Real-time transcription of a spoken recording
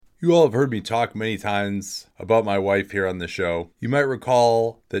You all have heard me talk many times about my wife here on the show. You might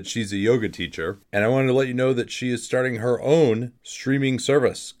recall that she's a yoga teacher, and I wanted to let you know that she is starting her own streaming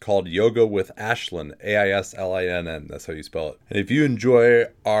service called Yoga with Ashlyn, Aislin'n. That's how you spell it. And if you enjoy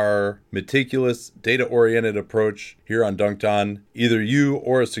our meticulous, data-oriented approach here on Dunked On, either you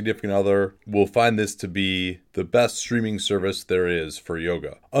or a significant other will find this to be the best streaming service there is for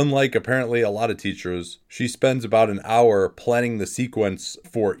yoga. Unlike apparently a lot of teachers, she spends about an hour planning the sequence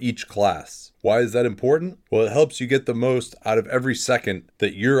for each class. Why is that important? Well, it helps you get the most out of every second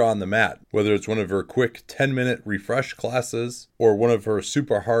that you're on the mat, whether it's one of her quick 10-minute refresh classes or one of her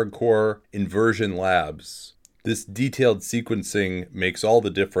super hardcore inversion labs. This detailed sequencing makes all the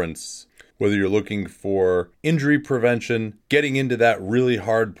difference. Whether you're looking for injury prevention, getting into that really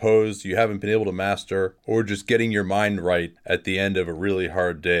hard pose you haven't been able to master, or just getting your mind right at the end of a really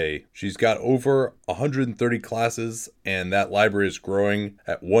hard day. She's got over 130 classes, and that library is growing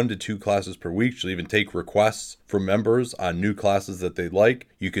at 1 to 2 classes per week. She'll even take requests from members on new classes that they'd like.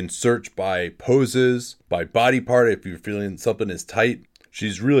 You can search by poses, by body part if you're feeling something is tight.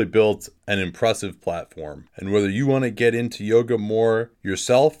 She's really built an impressive platform. And whether you want to get into yoga more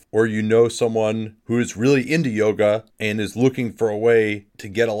yourself or you know someone who is really into yoga and is looking for a way to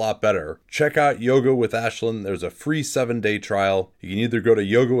get a lot better, check out Yoga with Ashlyn. There's a free 7-day trial. You can either go to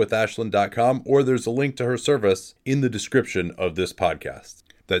yogawithathlyn.com or there's a link to her service in the description of this podcast.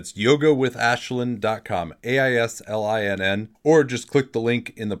 That's yogawithathlyn.com, Aislin'n, or just click the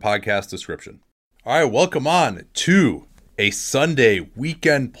link in the podcast description. All right, welcome on to a Sunday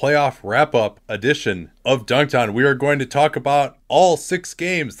weekend playoff wrap-up edition of Dunked On. We are going to talk about all 6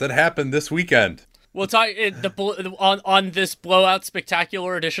 games that happened this weekend. We'll talk on this blowout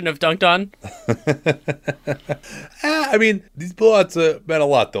spectacular edition of Dunked On. I mean, these blowouts meant a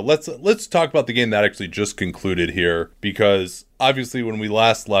lot, though. Let's talk about the game that actually just concluded here, because obviously when we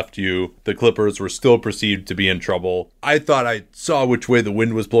last left you, the Clippers were still perceived to be in trouble. I thought I saw which way the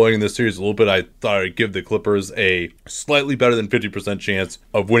wind was blowing in this series a little bit. I thought I'd give the Clippers a slightly better than 50% chance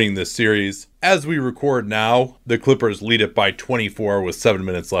of winning this series. As we record now, the Clippers lead it by 24 with 7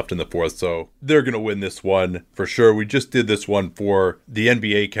 minutes left in the fourth, so they're going to win this one for sure. We just did this one for the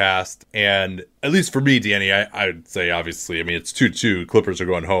NBA cast, and at least for me, Danny, I would say obviously, I mean, it's 2-2, Clippers are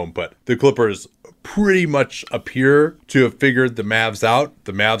going home, but the Clippers pretty much appear to have figured the Mavs out.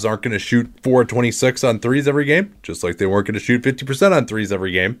 The Mavs aren't going to shoot 4-26 on threes every game, just like they weren't going to shoot 50% on threes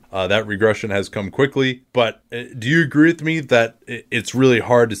every game. That regression has come quickly. But do you agree with me that it's really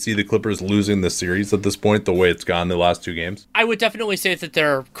hard to see the Clippers losing the series at this point, the way it's gone the last 2 games? I would definitely say that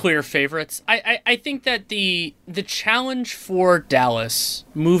they're clear favorites. I think that the challenge for Dallas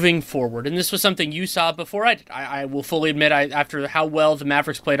moving forward, and this was something you saw before I did. I will fully admit, after how well the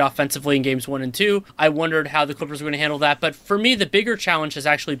Mavericks played offensively in games 1 and 2, I wondered how the Clippers were going to handle that. But for me, the bigger challenge has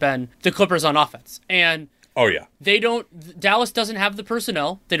actually been the Clippers on offense. And oh, yeah. Dallas doesn't have the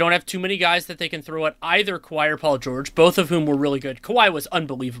personnel. They don't have too many guys that they can throw at either Kawhi or Paul George, both of whom were really good. Kawhi was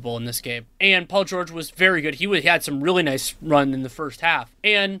unbelievable in this game, and Paul George was very good. He had some really nice run in the first half.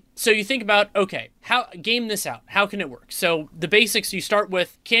 And so you think about, okay, how game this out? How can it work? So the basics, you start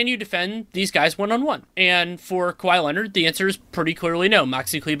with, can you defend these guys one-on-one? And for Kawhi Leonard, the answer is pretty clearly no.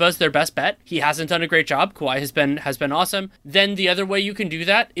 Maxi Kleber is their best bet. He hasn't done a great job. Kawhi has been awesome. Then the other way you can do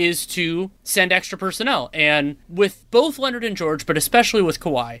that is to send extra personnel. And with both Leonard and George, but especially with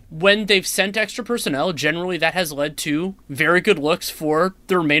Kawhi, when they've sent extra personnel, generally that has led to very good looks for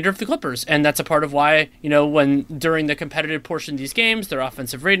the remainder of the Clippers. And that's a part of why, when during the competitive portion of these games, their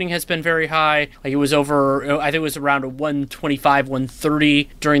offensive rating has been very high. Like it was over, I think it was around a 125, 130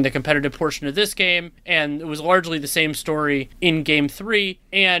 during the competitive portion of this game. And it was largely the same story in game 3.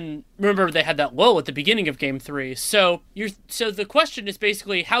 And remember, they had that low at the beginning of game 3. So the question is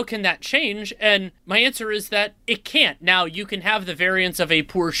basically, how can that change? And my answer is that it can't. Now, you can have the variance of a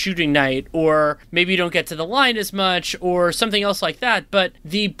poor shooting night, or maybe you don't get to the line as much, or something else like that. But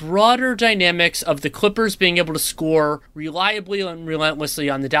the broader dynamics of the Clippers being able to score reliably and relentlessly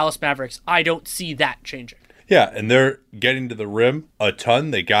on the Dallas Mavericks, I don't see that changing. Yeah, and they're getting to the rim a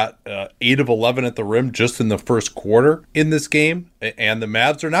ton. They got 8 of 11 at the rim just in the first quarter in this game. And the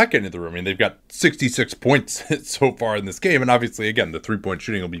Mavs are not getting to the rim. I mean, they've got 66 points so far in this game. And obviously, again, the three-point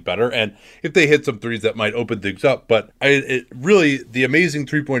shooting will be better. And if they hit some threes, that might open things up. But really, the amazing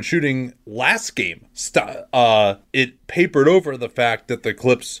three-point shooting last game, it papered over the fact that the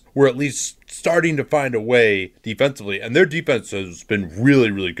Clips were at least starting to find a way defensively. And their defense has been really,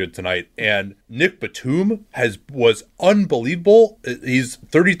 really good tonight. And Nick Batum was unbelievable. He's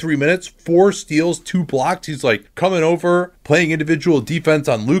 33 minutes, 4 steals, 2 blocks. He's like coming over playing individual defense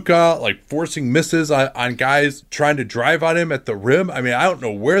on Luka, like forcing misses on guys trying to drive on him at the rim. I mean, I don't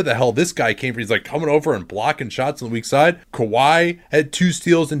know where the hell this guy came from. He's like coming over and blocking shots on the weak side. Kawhi had 2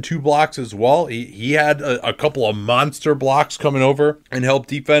 steals and 2 blocks as well. He had a couple of monster blocks coming over and helped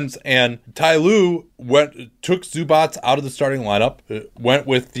defense. And Ty Lue took Zubac out of the starting lineup, went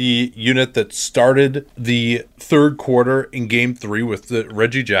with the unit that started the third quarter in game 3 with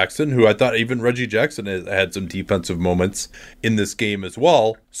Reggie Jackson, who I thought even Reggie Jackson had some defensive moments in this game as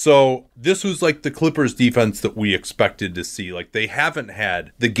well. So this was like the Clippers defense that we expected to see. Like, they haven't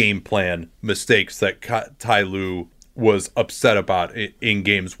had the game plan mistakes that Ty Lue was upset about in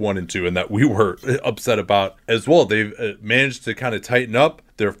games 1 and 2, and that we were upset about as well. They've managed to kind of tighten up.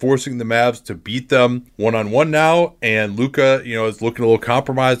 They're forcing the Mavs to beat them one-on-one now, and Luka, is looking a little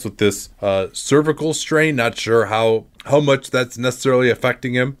compromised with this cervical strain. Not sure how much that's necessarily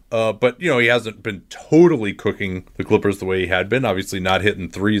affecting him. But, he hasn't been totally cooking the Clippers the way he had been. Obviously not hitting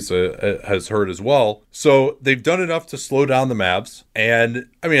threes has hurt as well. So they've done enough to slow down the Mavs. And,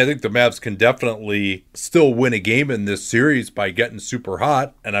 I think the Mavs can definitely still win a game in this series by getting super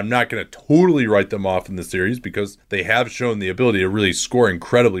hot. And I'm not going to totally write them off in the series because they have shown the ability to really score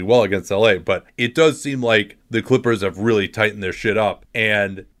incredibly well against LA. But it does seem like the Clippers have really tightened their shit up,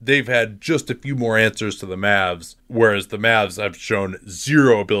 and they've had just a few more answers to the Mavs, whereas the Mavs have shown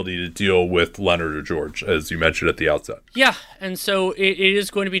zero ability to deal with Leonard or George, as you mentioned at the outset. Yeah, and so it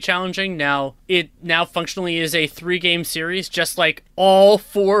is going to be challenging. Now, it now functionally is a 3-game series, just like all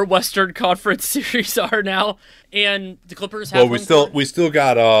 4 Western Conference series are now. And the Clippers have. Well, we still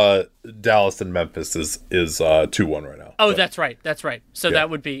got Dallas and Memphis is 2-1 right now. Oh, that's right. So yeah. That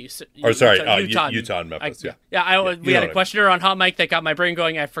would be. Utah and Memphis. We had a questioner on Hot Mic that got my brain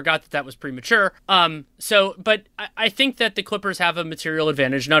going. I forgot that was premature. But I think that the Clippers have a material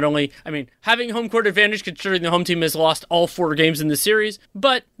advantage. Not only, having home court advantage considering the home team has lost all 4 games in the series,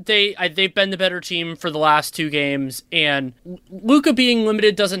 but they've been the better team for the last 2 games. And Luka being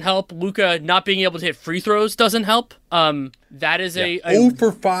limited doesn't help. Luka not being able to hit free throws doesn't help. That is 0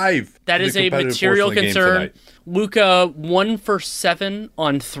 for 5. That is a material concern. Luka 1 for 7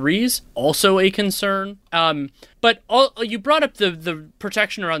 on threes, also a concern. But you brought up the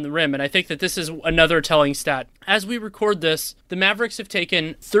protection around the rim, and I think that this is another telling stat. As we record this, the Mavericks have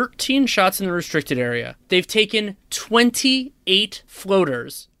taken 13 shots in the restricted area. They've taken 28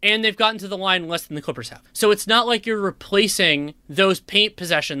 floaters, and they've gotten to the line less than the Clippers have. So it's not like you're replacing those paint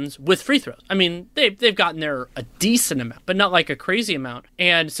possessions with free throws. They've gotten there a decent amount, but not like a crazy amount.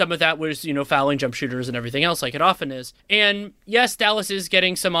 And some of that was, fouling jump shooters and everything else like it often is. And yes, Dallas is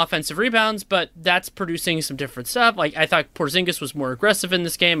getting some offensive rebounds, but that's producing some different stuff. Like, I thought Porzingis was more aggressive in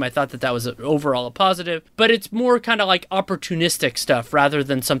this game. I thought that was overall a positive, but it's more kind of like opportunistic stuff rather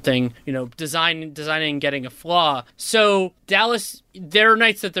than something, designing, getting a flaw. So Dallas, there are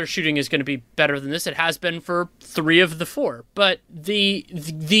nights that their shooting is going to be better than this. It has been for 3 of the 4, but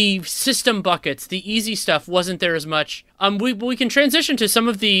the system buckets, the easy stuff wasn't there as much. We can transition to some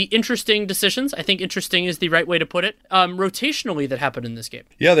of the interesting decisions. I think interesting is the right way to put it. Rotationally that happened in this game.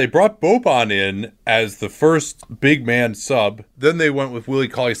 Yeah, they brought Boban in as the first big man sub. Then they went with Willie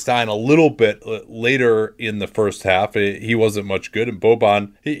Cauley-Stein a little bit later in the first half. He wasn't much good, and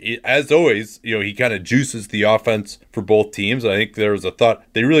Boban, he, as always, he kind of juices the offense for both teams. I think there was a thought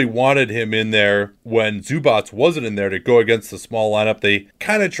they really wanted him in there when Zubac wasn't in there to go against the small lineup. They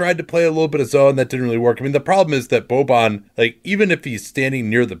kind of tried to play a little bit of zone. That didn't really work. The problem is that Boban, even if he's standing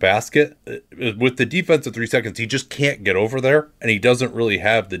near the basket, with the defense of 3 seconds, he just can't get over there, and he doesn't really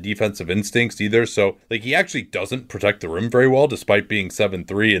have the defensive instincts either. So, he actually doesn't protect the rim very well, despite being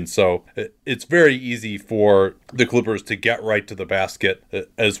 7'3", and so it's very easy for the Clippers to get right to the basket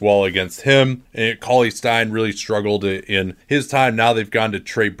as well against him. And Cauley-Stein really struggled in his time. Now they've gone to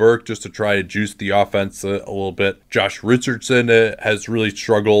Trey Burke just to try to juice the offense a little bit. Josh Richardson has really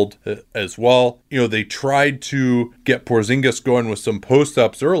struggled as well. They tried to get Porzingis going with some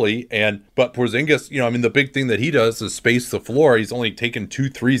post-ups early, but Porzingis, the big thing that he does is space the floor. He's only taken 2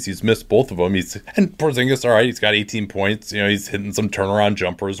 threes. He's missed both of them. And Porzingis, all right, he's got 18 points. He's hitting some turnaround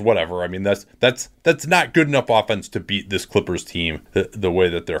jumpers, whatever. That's not good enough offense to beat this Clippers team the way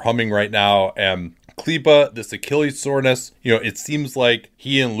that they're humming right now. Kleber, this Achilles soreness, it seems like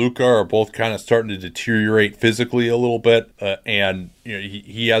he and Luka are both kind of starting to deteriorate physically a little bit, and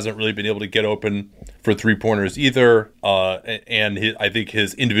he hasn't really been able to get open for 3-pointers either. I think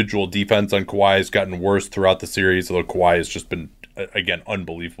his individual defense on Kawhi has gotten worse throughout the series, although Kawhi has just been again,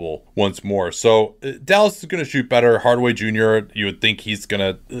 unbelievable once more. So Dallas is going to shoot better. Hardaway Jr., you would think he's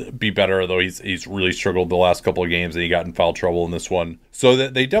going to be better, though he's really struggled the last couple of games, and he got in foul trouble in this one. So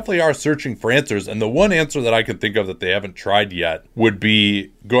that they definitely are searching for answers. And the one answer that I can think of that they haven't tried yet would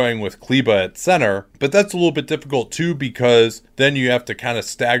be going with Kleber at center. But that's a little bit difficult, too, because then you have to kind of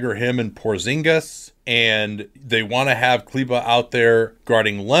stagger him and Porzingis. And they want to have Kleber out there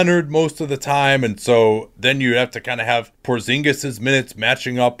guarding Leonard most of the time. And so then you have to kind of have Porzingis' minutes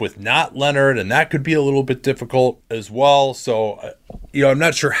matching up with not Leonard. And that could be a little bit difficult as well. So, I'm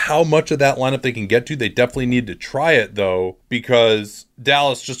not sure how much of that lineup they can get to. They definitely need to try it, though, because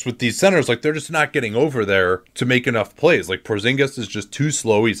Dallas, just with these centers, like, they're just not getting over there to make enough plays. Like, Porzingis is just too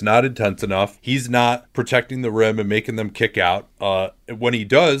slow. He's not intense enough. He's not protecting the rim and making them kick out. When he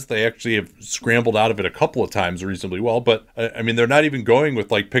does, they actually have scrambled out of it a couple of times reasonably well. But, I mean, they're not even going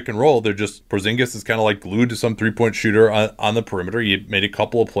with, like, pick and roll. They're just, Porzingis is kind of, like, glued to some three-point shooter on the perimeter. He made a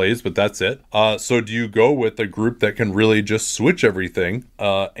couple of plays, but that's it. So do you go with a group that can really just switch everything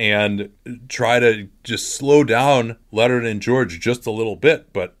and try to just slow down Leonard and George just a little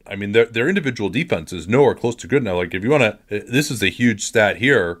bit? But I mean, their individual defense is nowhere close to good now. Like, if you want to, this is a huge stat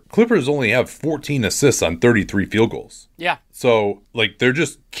here. Clippers only have 14 assists on 33 field goals. Yeah. So, like, they're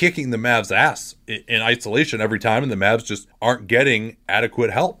just kicking the Mavs' ass in isolation every time, and the Mavs just aren't getting adequate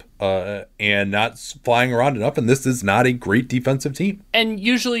help and not flying around enough. And this is not a great defensive team. And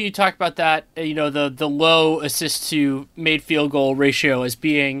usually you talk about that, the low assist to made field goal ratio as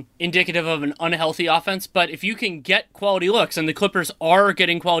being indicative of an unhealthy offense. But if you can get quality looks, and the Clippers are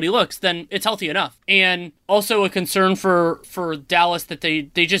getting quality looks, then it's healthy enough. And also a concern for Dallas that they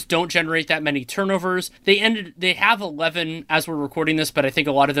just don't generate that many turnovers. They have 11 as we're recording this, but I think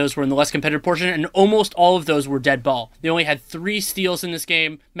a lot of those were in the less competitive portion, and almost all of those were dead ball. They only had 3 steals in this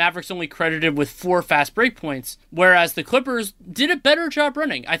game. Mavericks only credited with 4 fast break points, whereas the Clippers did a better job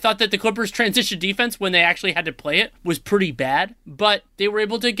running. I thought that the Clippers' transition defense, when they actually had to play it, was pretty bad, but they were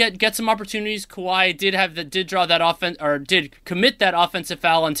able to get some opportunities. Kawhi did draw that offense, or did commit that offensive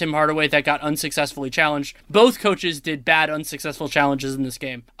foul on Tim Hardaway that got unsuccessfully challenged. Both coaches did bad, unsuccessful challenges in this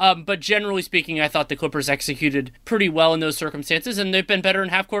game. But generally speaking, I thought the Clippers executed pretty well in those circumstances, and they've been better in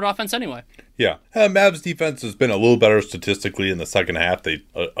half-court offense anyway. Yeah. Mavs defense has been a little better statistically in the second half. They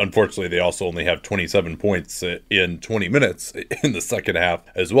unfortunately, they also only have 27 points in 20 minutes in the second half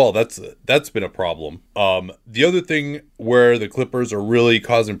as well. That's been a problem. The other thing where the Clippers are really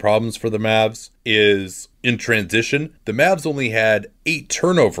causing problems for the Mavs is in transition. The Mavs only had 8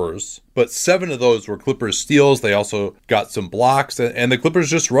 turnovers, but 7 of those were Clippers steals. They also got some blocks, and the Clippers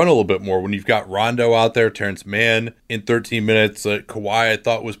just run a little bit more. When you've got Rondo out there, Terrence Mann in 13 minutes, Kawhi I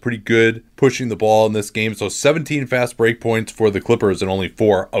thought was pretty good pushing the ball in this game. So 17 fast break points for the Clippers and only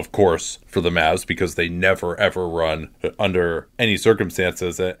 4, of course, for the Mavs, because they never, ever run under any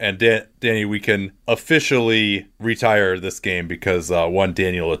circumstances. And Danny, we can officially retire this game because one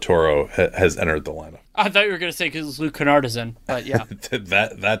Daniel Otoro has entered the lineup. I thought you were going to say because Luke Kennard is in, but yeah.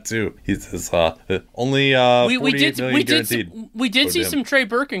 that too. He's only we did see some Trey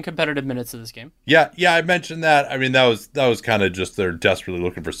Burke in competitive minutes of this game. Yeah, I mentioned that. I mean, that was kind of just they're desperately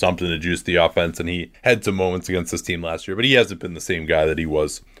looking for something to juice the offense, and he had some moments against this team last year, but he hasn't been the same guy that he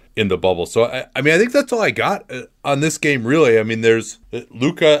was in the bubble. So, I mean, I think that's all I got on this game, really. I mean, there's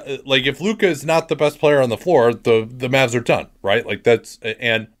Luka. Like, if Luka is not the best player on the floor, the Mavs are done, right? Like,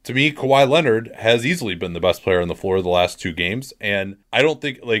 and to me, Kawhi Leonard has easily been the best player on the floor the last 2 games. And I don't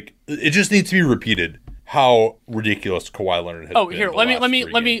think, like, it just needs to be repeated how ridiculous Kawhi Leonard has been. Oh, here, let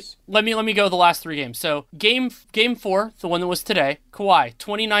me go the last 3 games. So game 4, the one that was today, Kawhi,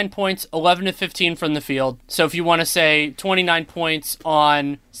 29 points, 11 to 15 from the field. So if you want to say 29 points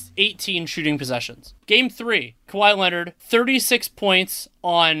on 18 shooting possessions. Game 3, Kawhi Leonard, 36 points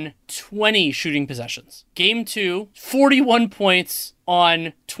on 20 shooting possessions. Game 2, 41 points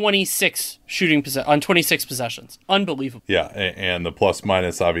on 26 possessions. Unbelievable. Yeah, and the plus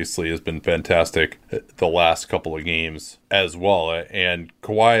minus obviously has been fantastic the last couple of games as well. And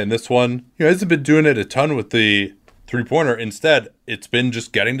Kawhi in this one, hasn't been doing it a ton with the three-pointer. Instead, it's been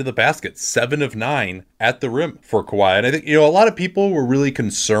just getting to the basket. 7 of 9 at the rim for Kawhi. And I think, a lot of people were really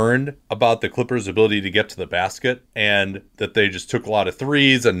concerned about the Clippers' ability to get to the basket and that they just took a lot of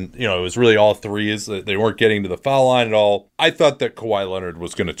threes and, it was really all threes. They weren't getting to the foul line at all. I thought that Kawhi Leonard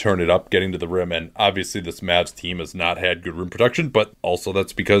was going to turn it up getting to the rim. And obviously this Mavs team has not had good rim protection, but also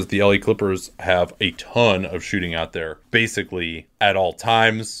that's because the LA Clippers have a ton of shooting out there basically at all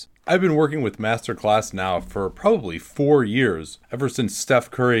times. I've been working with Masterclass now for probably 4 years, ever since Steph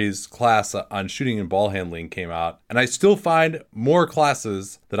Curry's class on shooting and ball handling came out. And I still find more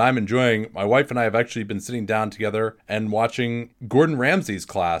classes that I'm enjoying. My wife and I have actually been sitting down together and watching Gordon Ramsay's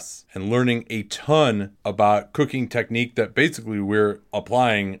class and learning a ton about cooking technique that basically we're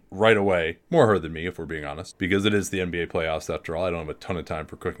applying right away. More her than me, if we're being honest, because it is the NBA playoffs after all. I don't have a ton of time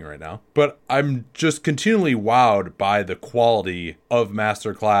for cooking right now. But I'm just continually wowed by the quality of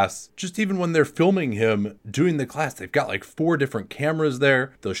Masterclass. Just even when they're filming him doing the class, they've got like 4 different cameras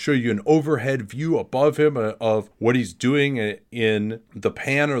there. They'll show you an overhead view above him of what he's doing in the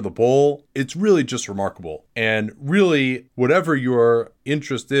pan or the bowl. It's really just remarkable. And really, whatever your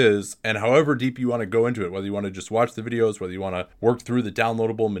interest is and however deep you want to go into it, whether you want to just watch the videos, whether you want to work through the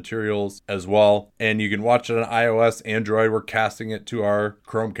downloadable materials as well, and you can watch it on iOS, Android. We're casting it to our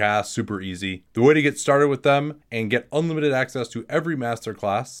Chromecast, super easy. The way to get started with them and get unlimited access to every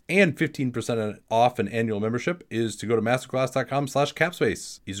masterclass and 15% off an annual membership is to go to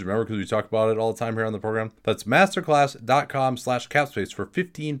masterclass.com/capspace. Easy to remember because we talk about it all the time here on the program. That's masterclass.com/capspace for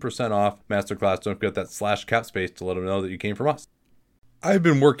 15% off Masterclass. Don't forget that /capspace to let them know that you came from us. I've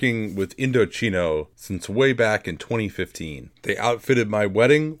been working with Indochino since way back in 2015. They outfitted my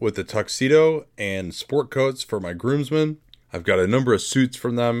wedding with a tuxedo and sport coats for my groomsmen. I've got a number of suits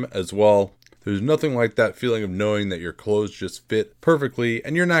from them as well. There's nothing like that feeling of knowing that your clothes just fit perfectly,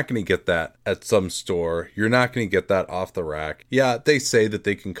 and you're not going to get that at some store. You're not going to get that off the rack. Yeah, they say that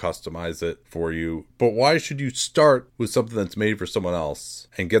they can customize it for you, but why should you start with something that's made for someone else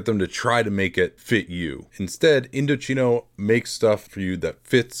and get them to try to make it fit you? Instead, Indochino makes stuff for you that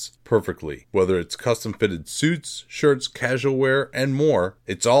fits perfectly. Whether it's custom fitted suits, shirts, casual wear, and more,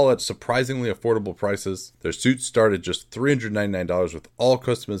 it's all at surprisingly affordable prices. Their suits start at just $399 with all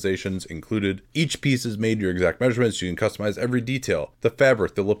customizations included. Each piece is made to your exact measurements. You can customize every detail, the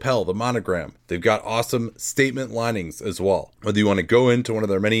fabric, the lapel, the monogram. They've got awesome statement linings as well. Whether you want to go into one of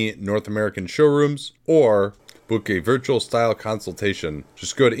their many North American showrooms or book a virtual style consultation,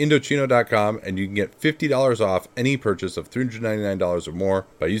 just go to Indochino.com and you can get $50 off any purchase of $399 or more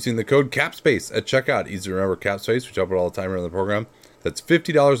by using the code CAPSPACE at checkout. Easy to remember, CAPSPACE, which I put all the time here on the program. That's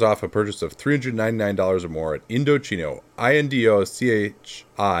 $50 off a purchase of $399 or more at Indochino, INDOCHINO,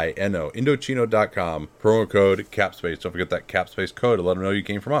 Indochino.com, promo code CAPSPACE. Don't forget that CAPSPACE code to let them know you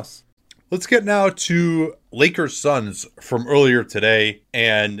came from us. Let's get now to Lakers Suns from earlier today,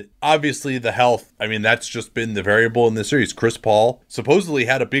 and obviously the health, that's just been the variable in this series. Chris Paul supposedly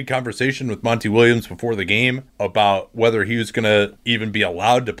had a big conversation with Monty Williams before the game about whether he was going to even be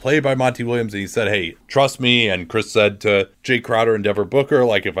allowed to play by Monty Williams, and he said, hey, trust me, and Chris said to Jay Crowder and Devin Booker,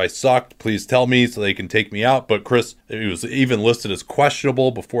 like, if I sucked, please tell me so they can take me out, but Chris, he was even listed as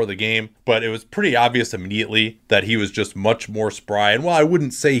questionable before the game, but it was pretty obvious immediately that he was just much more spry, and while I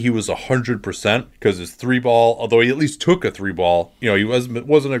wouldn't say he was 100% because his 3-ball, although he at least took a 3-ball, he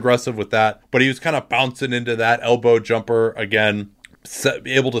wasn't aggressive with that, but he was kind of bouncing into that elbow jumper again,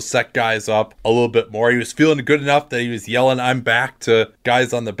 able to set guys up a little bit more. He was feeling good enough that he was yelling, I'm back, to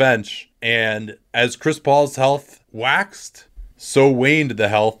guys on the bench. And as Chris Paul's health waxed, so waned the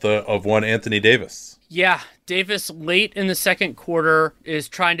health of one Anthony Davis. Yeah, Davis late in the second quarter is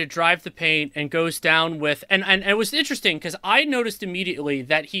trying to drive the paint and goes down with, and it was interesting because I noticed immediately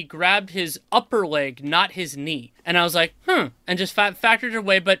that he grabbed his upper leg, not his knee. And I was like, and just factored it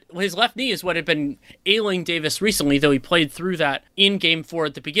away. But his left knee is what had been ailing Davis recently, though he played through that in Game 4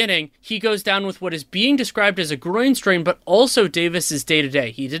 at the beginning. He goes down with what is being described as a groin strain, but also Davis's day-to-day.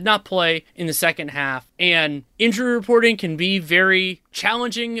 He did not play in the second half. And injury reporting can be very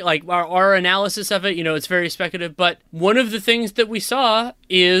challenging. Like our analysis of it, it's very speculative. But one of the things that we saw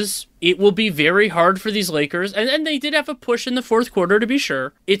is it will be very hard for these Lakers, and they did have a push in the fourth quarter, to be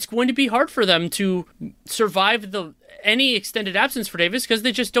sure. It's going to be hard for them to survive any extended absence for Davis because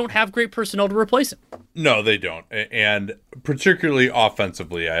they just don't have great personnel to replace him. No, they don't. And particularly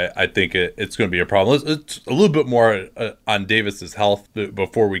offensively, I think it's going to be a problem. It's a little bit more on Davis's health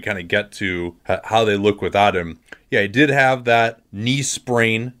before we kind of get to how they look without him. Yeah, he did have that knee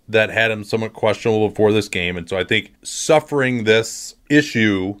sprain that had him somewhat questionable before this game. And so I think suffering this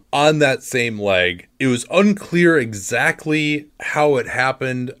issue on that same leg, it was unclear exactly how it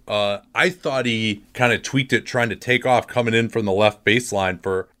happened. I thought he kind of tweaked it trying to take off coming in from the left baseline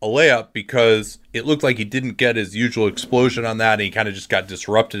for a layup because it looked like he didn't get his usual explosion on that, and he kind of just got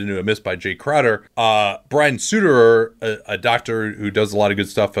disrupted into a miss by Jay Crowder. Brian Suterer, a doctor who does a lot of good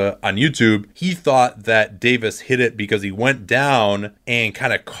stuff on YouTube, he thought that Davis hit it because he went down and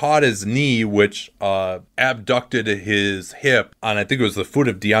kind of caught his knee, which abducted his hip on, I think it was the foot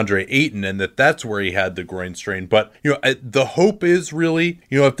of DeAndre Ayton, and that's where he had the groin strain. But, the hope is really,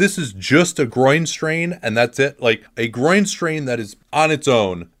 if this is just a groin strain and that's it, like a groin strain that is on its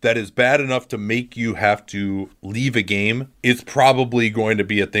own, that is bad enough to make you have to leave a game, it's probably going to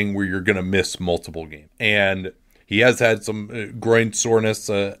be a thing where you're going to miss multiple games. And he has had some groin soreness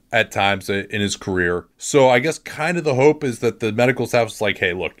at times in his career. So I guess kind of the hope is that the medical staff is like,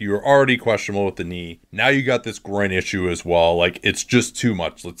 hey, look, you were already questionable with the knee. Now you got this groin issue as well. Like, it's just too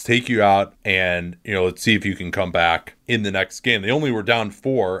much. Let's take you out and, let's see if you can come back in the next game. They only were down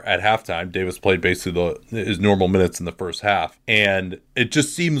 4 at halftime. Davis played basically his normal minutes in the first half. And it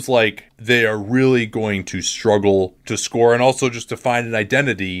just seems like they are really going to struggle to score and also just to find an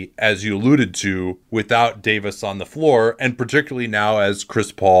identity, as you alluded to, without Davis on the floor. And particularly now as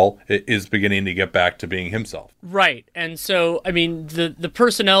Chris Paul is beginning to get back to being himself. Right. And so, I mean, the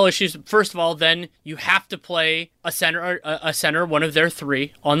personnel issues, first of all, then you have to play a center, one of their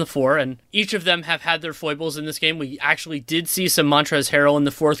 3 on the floor, and each of them have had their foibles in this game. We actually did see some Montrezl Harrell in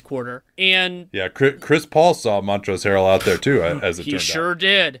the fourth quarter. And yeah, Chris Paul saw Montrezl Harrell out there too, as it turned out. He sure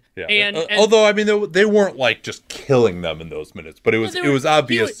did. Yeah. And although, I mean, they weren't like just killing them in those minutes, but it was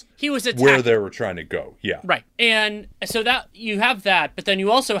obvious he was where they were trying to go. Yeah. Right. And so that you have that, but then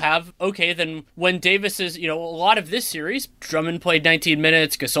you also have, okay, then when Davis is, a lot of this series, Drummond played 19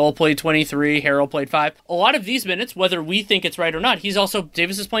 minutes, Gasol played 23, Harrell played 5. A lot of these minutes, whether we think it's right or not,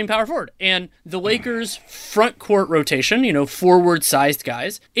 Davis is playing power forward. And the Lakers' front court rotation, forward-sized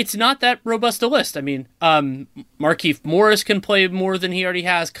guys, it's not that robust a list. I mean, Markieff Morris can play more than he already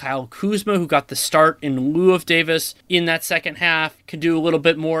has. Kyle Kuzma, who got the start in lieu of Davis in that second half, can do a little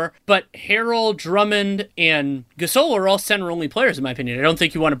bit more. But Harrell, Drummond, and Gasol are all center-only players, in my opinion. I don't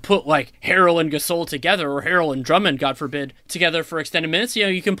think you want to put, Harrell and Gasol together, or Harrell and Drummond, God forbid, together for extended minutes.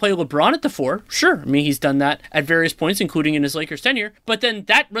 You can play LeBron at the 4. Sure. I mean, he's done that at various points, including in his Lakers tenure. But then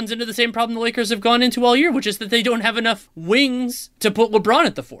that runs into the same problem the Lakers have gone into all year, which is that they don't have enough wings to put LeBron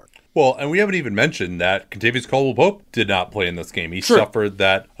at the 4. Well, and we haven't even mentioned that Kentavious Caldwell-Pope did not play in this game. He suffered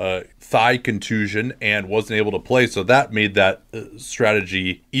that thigh contusion and wasn't able to play, so that made that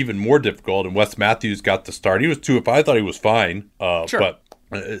strategy even more difficult. And Wes Matthews got the start. He was 2 of 5. I thought he was fine, but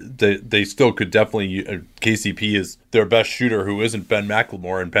they still could definitely. KCP is their best shooter, who isn't Ben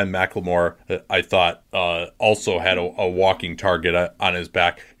McLemore, and Ben McLemore, I thought, also had a walking target on his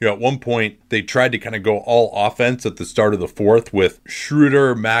back. At one point, they tried to kind of go all offense at the start of the fourth with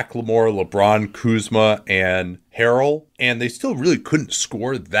Schroeder, McLemore, LeBron, Kuzma, and Harrell, and they still really couldn't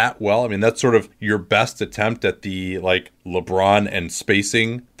score that well. I mean, that's sort of your best attempt at the LeBron and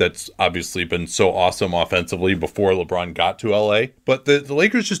spacing that's obviously been so awesome offensively before LeBron got to LA. But the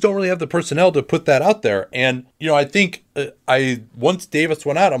Lakers just don't really have the personnel to put that out there. And, I think once Davis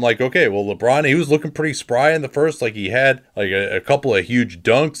went out, I'm like, okay, well, LeBron, he was looking pretty spry in the first. He had a couple of huge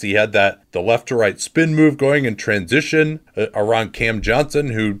dunks. He had the left to right spin move going in transition around Cam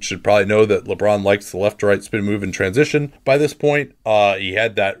Johnson, who should probably know that LeBron likes the left to right spin move in transition by this point. He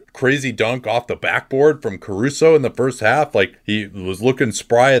had that crazy dunk off the backboard from Caruso in the first half. He was looking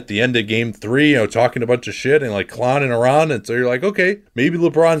spry at the end of game 3, talking a bunch of shit and clowning around. And so you're like, okay, maybe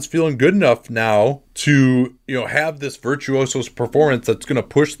LeBron's feeling good enough now to, have this virtuoso performance that's going to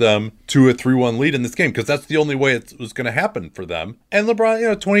push them to a 3-1 lead in this game, because that's the only way it was going to happen for them. And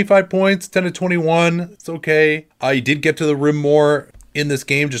LeBron, 25 points, 10 to 21. It's okay. He did get to the rim more in this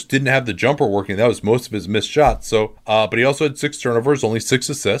game, just didn't have the jumper working. That was most of his missed shots. So, but he also had 6 turnovers, only 6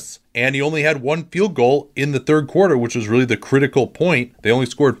 assists, and he only had 1 field goal in the third quarter, which was really the critical point. They only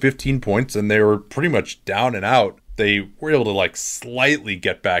scored 15 points, and they were pretty much down and out. They were able to slightly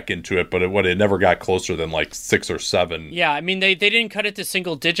get back into it, but it never got closer than 6 or 7. Yeah, I mean, they didn't cut it to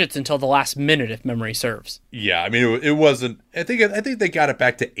single digits until the last minute, if memory serves. Yeah, I mean, it wasn't. I think they got it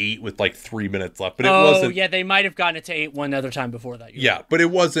back to 8 with 3 minutes left, but it wasn't. Oh, yeah, they might have gotten it to 8 one other time before that. Yeah, right. But it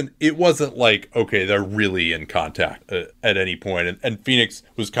wasn't okay, they're really in contact at any point, and Phoenix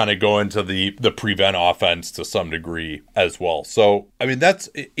was kind of going to the prevent offense to some degree as well. So, I mean, that's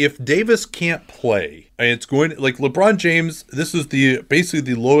if Davis can't play. And it's going LeBron James. This is basically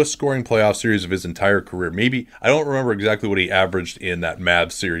the lowest scoring playoff series of his entire career. Maybe I don't remember exactly what he averaged in that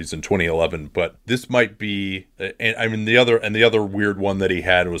Mavs series in 2011, but this might be. And I mean the other weird one that he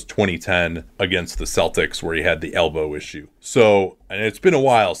had was 2010 against the Celtics, where he had the elbow issue. So And it's been a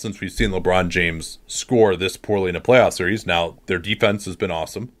while since we've seen LeBron James score this poorly in a playoff series. Now, their defense has been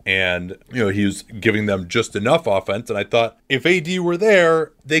awesome. And, he was giving them just enough offense. And I thought if AD were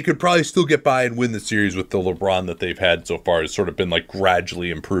there, they could probably still get by and win the series with the LeBron that they've had so far. Has sort of been like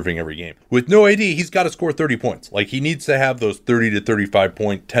gradually improving every game. With no AD, he's got to score 30 points. Like, he needs to have those 30 to 35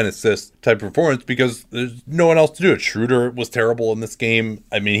 point, 10 assists type performance because there's no one else to do it. Schroeder was terrible in this game.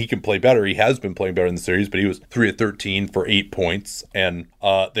 I mean, he can play better. He has been playing better in the series, but he was 3 of 13 for 8 points. And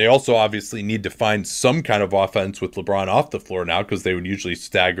they also obviously need to find some kind of offense with LeBron off the floor now because they would usually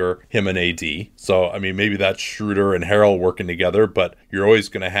stagger him and AD. So, I mean, maybe that's Schroeder and Harrell working together, but you're always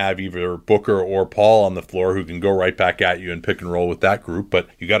going to have either Booker or Paul on the floor who can go right back at you and pick and roll with that group. But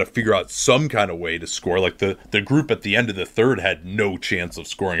you got to figure out some kind of way to score. Like the group at the end of the third had no chance of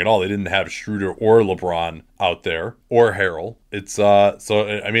scoring at all. They didn't have Schroeder or LeBron out there or Harrell. It's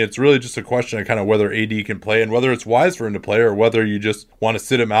it's really just a question of kind of whether AD can play and whether it's wise for him to play or whether you just want to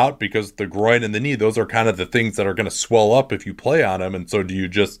sit him out because the groin and the knee, those are kind of the things that are going to swell up if you play on him. And so do you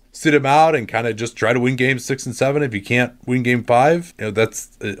just sit him out and kind of just try to win games 6 and 7 if you can't win game 5?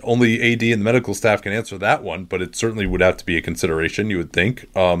 That's only AD and the medical staff can answer that one, but it certainly would have to be a consideration, you would think.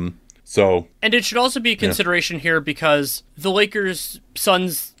 And it should also be a consideration here because the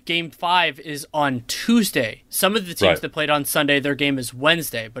Lakers-Suns Game 5 is on Tuesday. Some of the teams that played on Sunday, their game is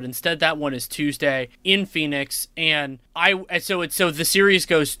Wednesday, but instead that one is Tuesday in Phoenix. And so the series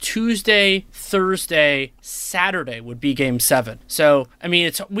goes Tuesday, Thursday, Saturday would be Game 7. So I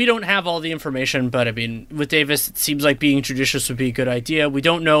mean, we don't have all the information, but I mean, with Davis, it seems like being judicious would be a good idea. We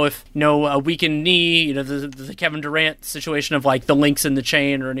don't know if a weakened knee, the Kevin Durant situation of like the links in the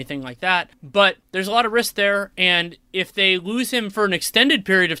chain or anything like that. But there's a lot of risk there, and if they lose him for an extended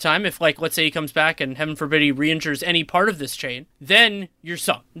period of time, if like let's say he comes back and heaven forbid he re-injures any part of this chain, then you're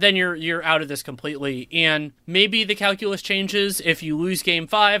sunk. Then you're out of this completely. And maybe the calculus changes if you lose Game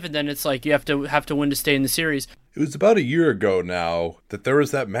 5, and then it's like you have to win to stay in the series. It was about a year ago now that there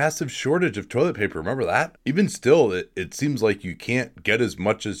was that massive shortage of toilet paper. Remember that? Even still, it seems like you can't get as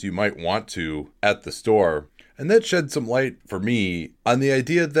much as you might want to at the store. And that shed some light for me on the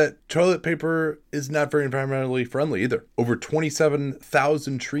idea that toilet paper is not very environmentally friendly either. Over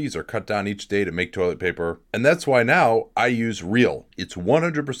 27,000 trees are cut down each day to make toilet paper. And that's why now I use Real. It's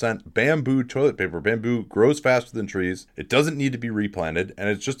 100% bamboo toilet paper. Bamboo grows faster than trees. It doesn't need to be replanted. And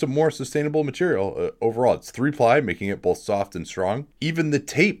it's just a more sustainable material overall. It's 3-ply, making it both soft and strong. Even the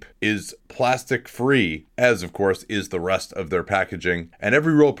tape is plastic free, as of course is the rest of their packaging. And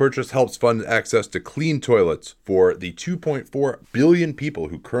every Real purchase helps fund access to clean toilets for the 2.4 billion people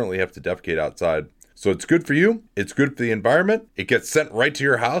who currently have to defecate outside. So it's good for you. It's good for the environment. It gets sent right to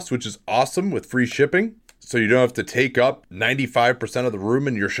your house, which is awesome with free shipping. So you don't have to take up 95% of the room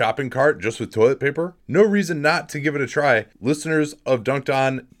in your shopping cart just with toilet paper. No reason not to give it a try. Listeners of Dunked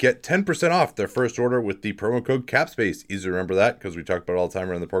On get 10% off their first order with the promo code CAPSPACE. Easy to remember that because we talk about it all the time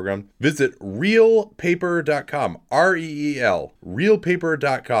around the program. Visit realpaper.com, REEL,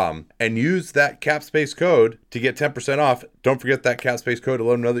 realpaper.com, and use that CAPSPACE code to get 10% off. Don't forget that CAPSPACE code to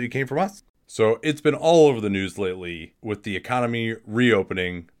let them know that you came from us. So it's been all over the news lately with the economy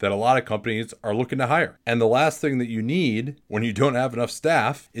reopening that a lot of companies are looking to hire. And the last thing that you need when you don't have enough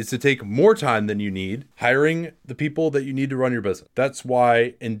staff is to take more time than you need hiring the people that you need to run your business. That's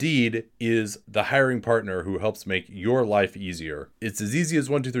why Indeed is the hiring partner who helps make your life easier. It's as easy as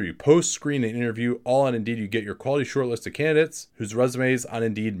 1, 2, 3. You post, screen, and interview all on Indeed. You get your quality shortlist of candidates whose resumes on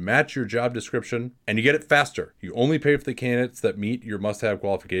Indeed match your job description, and you get it faster. You only pay for the candidates that meet your must-have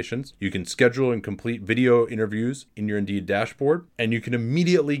qualifications. You can schedule and complete video interviews in your Indeed dashboard, and you can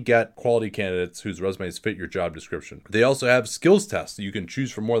immediately get quality candidates whose resumes fit your job description. They also have skills tests that you can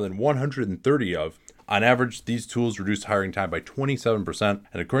choose from more than 130 of. On average, these tools reduce hiring time by 27%,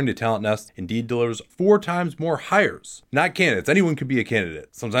 and according to Talent Nest, Indeed delivers 4 times more hires. Not candidates. Anyone can be a candidate.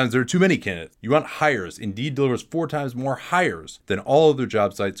 Sometimes there are too many candidates. You want hires. Indeed delivers 4 times more hires than all other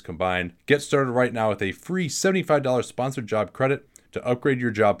job sites combined. Get started right now with a free $75 sponsored job credit to upgrade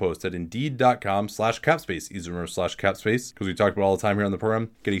your job post at Indeed.com/capspace. Easy to remember /capspace because we talk about it all the time here on the program.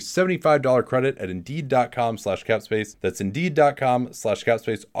 Get a $75 credit at Indeed.com/capspace. That's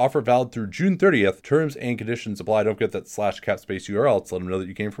Indeed.com/capspace. Offer valid through June 30th. Terms and conditions apply. Don't get that /capspace URL to let them know that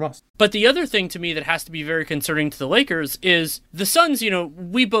you came from us. But the other thing to me that has to be very concerning to the Lakers is the Suns,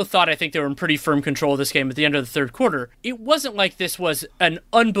 we both thought, I think they were in pretty firm control of this game at the end of the third quarter. It wasn't like this was an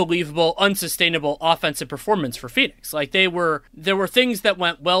unbelievable, unsustainable offensive performance for Phoenix. Like there were were things that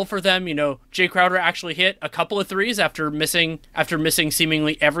went well for them. Jay Crowder actually hit a couple of threes after missing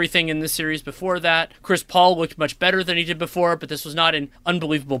seemingly everything in this series before that. Chris Paul looked much better than he did before, but this was not an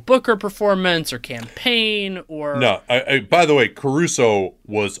unbelievable Booker performance or campaign or... No, by the way, Caruso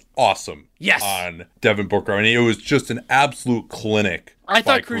was awesome. Yes. On Devin Booker. I mean, it was just an absolute clinic. I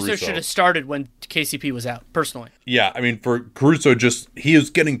thought Caruso should have started when KCP was out, personally. Yeah, I mean, for Caruso, he is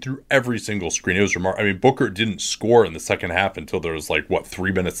getting through every single screen. It was remarkable. I mean, Booker didn't score in the second half until there was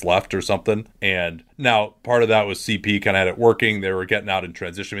 3 minutes left or something. And now part of that was CP kind of had it working. They were getting out in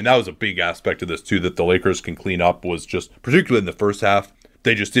transition. I mean, that was a big aspect of this too, that the Lakers can clean up, was just, particularly in the first half,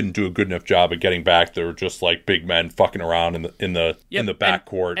 they just didn't do a good enough job of getting back. They were just like big men fucking around in the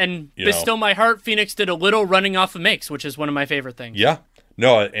backcourt. And Bestow My Heart, Phoenix did a little running off of makes, which is one of my favorite things. Yeah.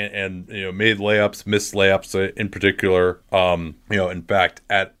 No, and made layups, missed layups in particular. In fact,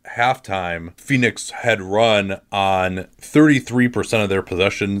 at halftime, Phoenix had run on 33% of their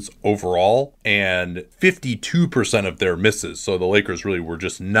possessions overall and 52% of their misses. So the Lakers really were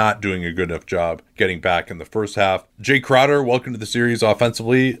just not doing a good enough job getting back in the first half. Jay Crowder, welcome to the series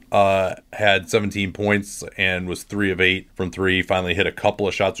offensively, had 17 points and was 3 of 8 from 3. Finally hit a couple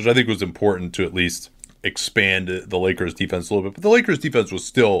of shots, which I think was important to at least expand the Lakers defense a little bit. But the Lakers defense was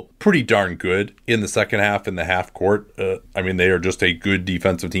still pretty darn good in the second half in the half court. I mean, they are just a good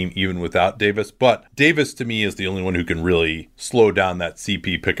defensive team even without Davis. But Davis, to me, is the only one who can really slow down that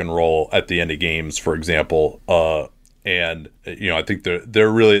CP pick and roll at the end of games, for example. And I think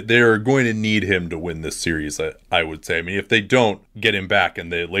they're going to need him to win this series, I would say. I mean, if they don't get him back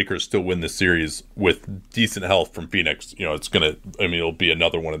and the Lakers still win the series with decent health from Phoenix, it'll be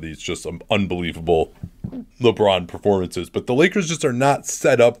another one of these just unbelievable LeBron performances. But the Lakers just are not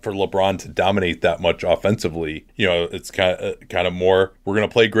set up for LeBron to dominate that much offensively. It's kind of more, we're going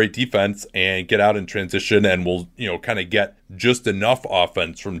to play great defense and get out in transition, and we'll kind of get just enough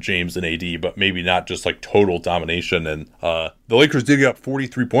offense from James and AD, but maybe not just like total domination. And the Lakers did get up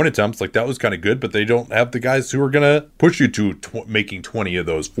 43-point attempts. Like, that was kind of good, but they don't have the guys who are going to push you to making 20 of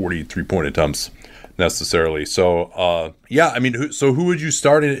those 43-point attempts necessarily. So, who would you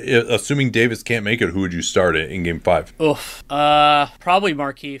start assuming Davis can't make it? Who would you start in Game 5? Probably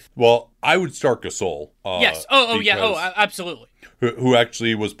Markieff. Well, I would start Gasol. Yes. Absolutely. Who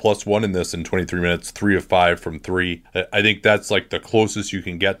actually was +1 in this in 23 minutes, 3 of 5 from 3. I think that's like the closest you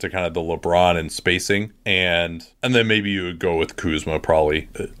can get to kind of the LeBron and spacing. And then maybe you would go with Kuzma probably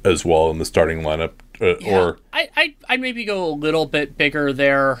as well in the starting lineup. Or I'd maybe go a little bit bigger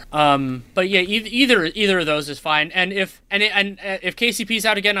there. But yeah, either of those is fine. And if KCP's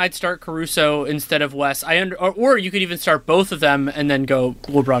out again, I'd start Caruso instead of Wes. Or you could even start both of them and then go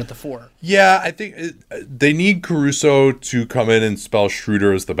LeBron at the 4. Yeah, I think they need Caruso to come in and spell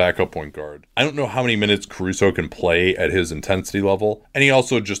Schroeder as the backup point guard. I don't know how many minutes Caruso can play at his intensity level, and he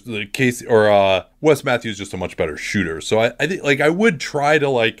also just Wes Matthews is just a much better shooter. So I think I would try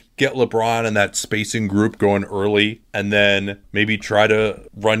to get LeBron and that spacing group going early, and then maybe try to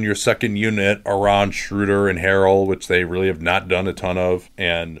run your second unit around Schroeder and Harrell, which they really have not done a ton of.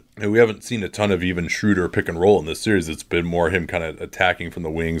 And we haven't seen a ton of even Schroeder pick and roll in this series. It's been more him kind of attacking from the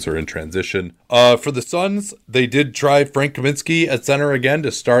wings or in transition. For the Suns, they did try Frank Kaminsky at center again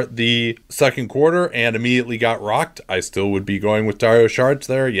to start the second quarter and immediately got rocked. I still would be going with Dario Saric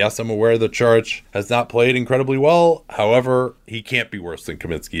there. Yes, I'm aware that Saric has not played incredibly well. However, he can't be worse than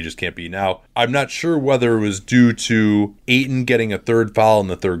Kaminsky. He just can't be. Now, I'm not sure whether it was due to Ayton getting a third foul in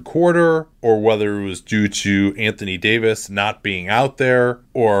the third quarter, or whether it was due to Anthony Davis not being out there,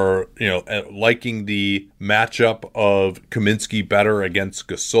 or liking the matchup of Kaminsky better against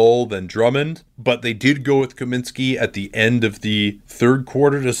Gasol than Drummond. But they did go with Kaminsky at the end of the third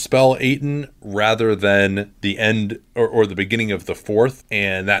quarter to spell Ayton rather than the end or the beginning of the fourth,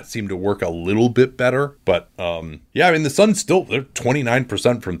 and that seemed to work a little bit better. But the Suns they're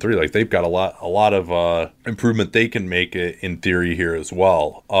 29% from 3. Like, they've got a lot of improvement they can make in theory here as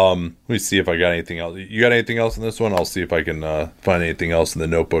well. Let me see if I got anything else. You got anything else in this one? I'll see if I can find anything else in the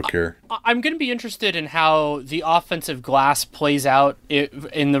notebook here. I'm going to be interested in how the offensive glass plays out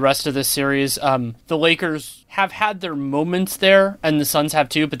in the rest of this series. The Lakers have had their moments there, and the Suns have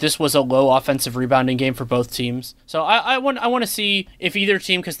too, but this was a low offensive rebounding game for both teams. So I want to see if either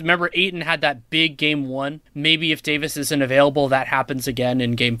team, because remember, Ayton had that big Game 1. Maybe if Davis isn't available, that happens again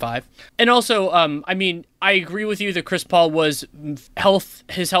in Game 5. And also, I agree with you that Chris Paul his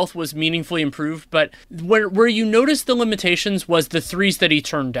health was meaningfully improved, but where you noticed the limitations was the threes that he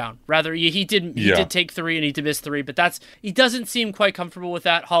turned down. Rather, he did take 3 and he did miss 3, but he doesn't seem quite comfortable with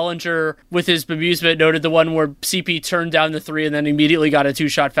that. Hollinger, with his bemusement, noted the one where CP turned down the 3 and then immediately got a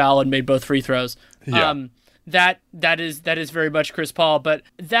 2-shot foul and made both free throws. Yeah. that is very much Chris Paul. But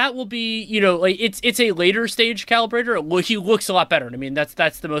that will be, like it's a later stage calibrator. Well, he looks a lot better. I mean,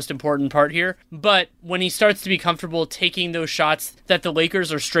 that's the most important part here. But when he starts to be comfortable taking those shots that the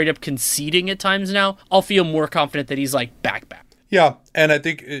Lakers are straight up conceding at times now, I'll feel more confident that he's like back. Yeah, and I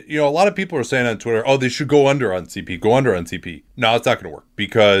think, a lot of people are saying on Twitter, oh, they should go under on CP. No, it's not going to work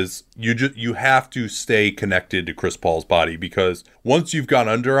because you have to stay connected to Chris Paul's body, because once you've gone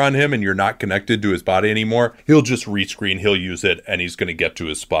under on him and you're not connected to his body anymore, he'll just rescreen, he'll use it, and he's going to get to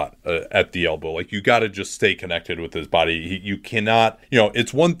his spot at the elbow. Like, you got to just stay connected with his body. You cannot,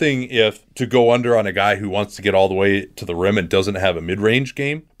 it's one thing if to go under on a guy who wants to get all the way to the rim and doesn't have a mid-range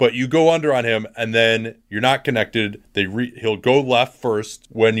game, but you go under on him and then you're not connected. He'll go left first.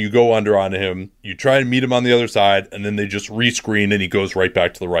 When you go under on him, you try and meet him on the other side, and then they just rescreen and he goes right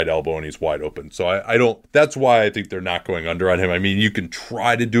back to the right elbow and he's wide open. So I don't, that's why I think they're not going under on him. I mean, you can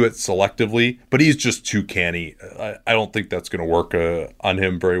try to do it selectively, but he's just too canny. I don't think that's going to work on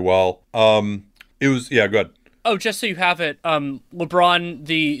him very well. Go ahead. Oh, just so you have it,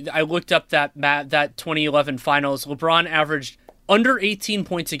 LeBron, I looked up that 2011 finals. LeBron averaged under 18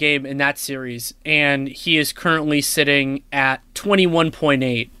 points a game in that series, and he is currently sitting at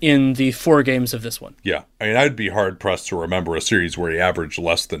 21.8 in the 4 games of this one. Yeah. I mean, I'd be hard-pressed to remember a series where he averaged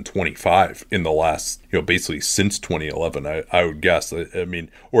less than 25 in the last, basically since 2011, I would guess. I mean,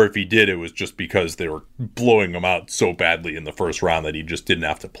 or if he did, it was just because they were blowing him out so badly in the first round that he just didn't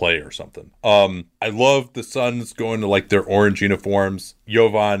have to play or something. I love the Suns going to, like, their orange uniforms.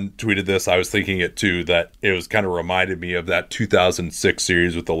 Jovan tweeted this. I was thinking it, too, that it was kind of reminded me of that 2006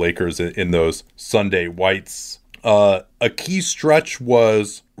 series with the Lakers in those Sunday whites. A key stretch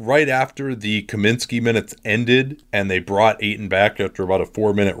was right after the Kaminsky minutes ended and they brought Ayton back after about a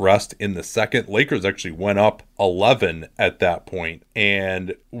 4-minute rest in the second. Lakers actually went up 11 at that point.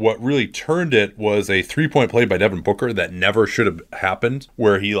 And what really turned it was a 3-point play by Devin Booker that never should have happened,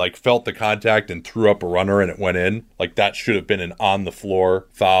 where he felt the contact and threw up a runner and it went in. Like, that should have been an on the floor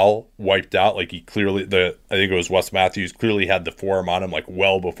foul, wiped out. Like, he clearly, I think it was Wes Matthews, clearly had the forearm on him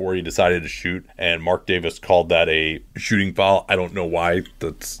well before he decided to shoot. And Mark Davis called that a shooting foul. I don't know why.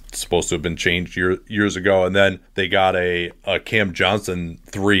 That's supposed to have been changed years ago. And then they got a Cam Johnson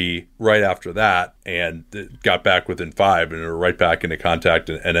 3 right after that and got back within 5 and were right back into contact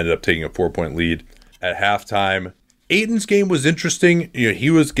and ended up taking a 4-point lead at halftime. Ayton's game was interesting. He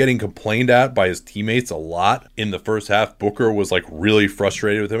was getting complained at by his teammates a lot in the first half. Booker was really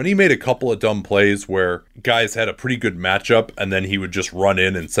frustrated with him, and he made a couple of dumb plays where guys had a pretty good matchup and then he would just run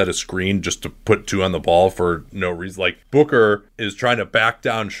in and set a screen just to put 2 on the ball for no reason. Like, Booker is trying to back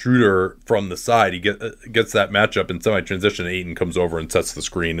down Schroeder from the side. He gets that matchup in semi-transition. Ayton comes over and sets the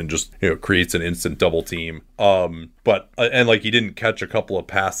screen and just creates an instant double team. But he didn't catch a couple of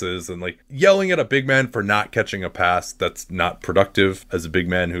passes, and yelling at a big man for not catching a pass, that's not productive as a big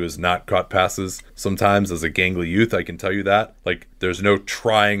man who has not caught passes. Sometimes as a gangly youth, I can tell you that. There's no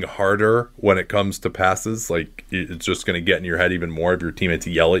trying harder when it comes to passes. It's just going to get in your head even more if your teammates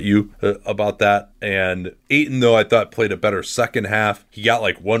yell at you about that. And Ayton, though, I thought played a better second half. He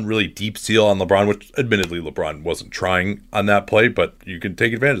got one really deep seal on LeBron, which admittedly LeBron wasn't trying on that play, but you can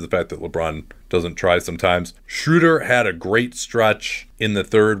take advantage of the fact that LeBron doesn't try sometimes. Schroeder had a great stretch in the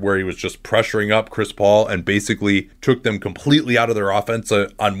third where he was just pressuring up Chris Paul and basically took them completely out of their offense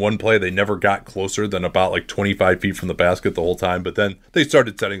on one play. They never got closer than about 25 feet from the basket the whole time, but then they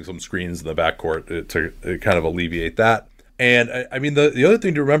started setting some screens in the backcourt to kind of alleviate that. And I mean, the other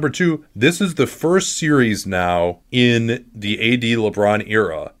thing to remember too, this is the first series now in the AD LeBron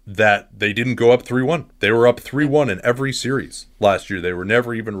era that they didn't go up 3-1. They were up 3-1 in every series last year. They were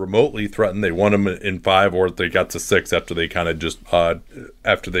never even remotely threatened. They won them in 5, or they got to 6 after they kind of just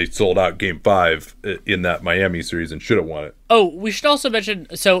after they sold out Game 5 in that Miami series and should have won it. Oh, we should also mention,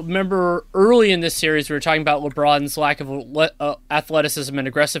 so remember early in this series, we were talking about LeBron's lack of athleticism and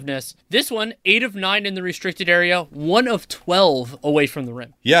aggressiveness. This one, 8 of 9 in the restricted area, 1 of 12 away from the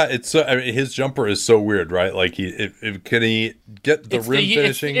rim. Yeah, it's his jumper is so weird, right? Can he get the rim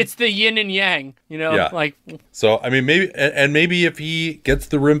finishing? It's the yin and yang, Yeah. So, I mean, maybe if he gets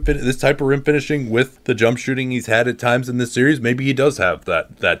the this type of rim finishing with the jump shooting he's had at times in this series, maybe he does have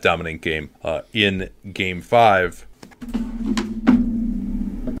that dominant game in Game 5.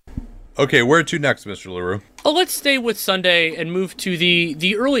 Okay, where to next, Mr. LaRue? Well, let's stay with Sunday and move to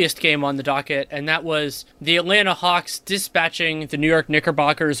the earliest game on the docket, and that was the Atlanta Hawks dispatching the New York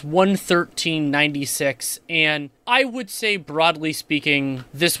Knickerbockers 113-96. And I would say, broadly speaking,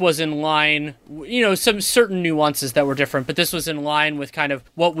 this was in line, some certain nuances that were different, but this was in line with kind of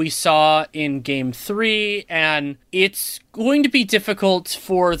what we saw in Game 3, and it's going to be difficult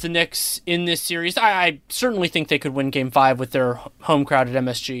for the Knicks in this series. I certainly think they could win Game 5 with their home crowd at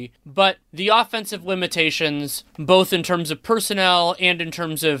MSG, but the offensive limitations, both in terms of personnel and in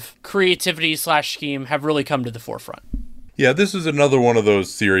terms of creativity / scheme, have really come to the forefront. Yeah, this is another one of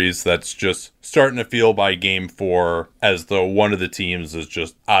those series that's just starting to feel by Game 4 as though one of the teams is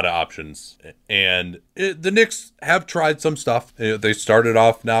just out of options. And the Knicks have tried some stuff. They started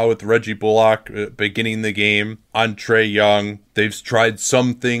off now with Reggie Bullock beginning the game on Trae Young. They've tried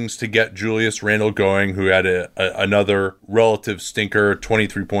some things to get Julius Randle going, who had another relative stinker,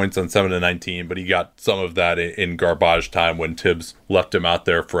 23 points on 7 of 19, but he got some of that in garbage time when Tibbs left him out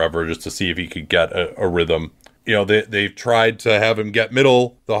there forever just to see if he could get a rhythm. They've tried to have him get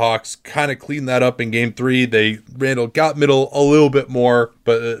middle. The Hawks kind of cleaned that up in Game 3. Randall got middle a little bit more,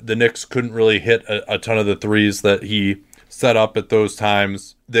 but the Knicks couldn't really hit a ton of the threes that he set up at those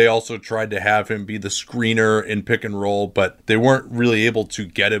times. They also tried to have him be the screener in pick and roll, but they weren't really able to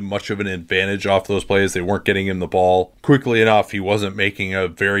get him much of an advantage off those plays. They weren't getting him the ball quickly enough. He wasn't making a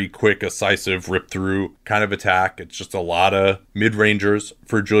very quick, decisive rip-through kind of attack. It's just a lot of mid-rangers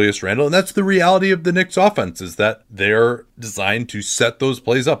for Julius Randle, and that's the reality of the Knicks offense, is that they're designed to set those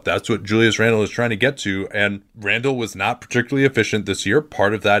plays up. That's what Julius Randle is trying to get to, and Randle was not particularly efficient this year.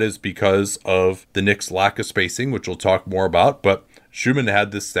 Part of that is because of the Knicks' lack of spacing, which we'll talk more about, but Schumann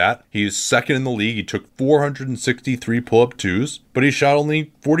had this stat. He's second in the league. He took 463 pull-up twos, but he shot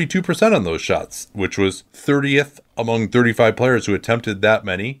only 42% on those shots, which was 30th among 35 players who attempted that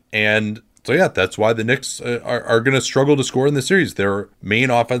many. And so, yeah, that's why the Knicks are going to struggle to score in the series. Their main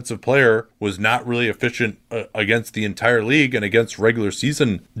offensive player was not really efficient against the entire league and against regular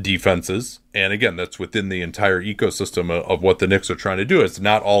season defenses. And again, that's within the entire ecosystem of what the Knicks are trying to do. It's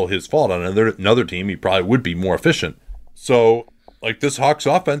not all his fault. On another team, he probably would be more efficient. So, this Hawks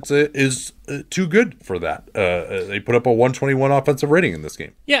offense is too good for that. They put up a 121 offensive rating in this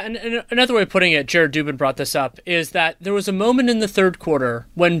game. Yeah, and another way of putting it, Jared Dubin brought this up, is that there was a moment in the third quarter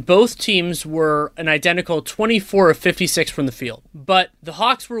when both teams were an identical 24 of 56 from the field. But the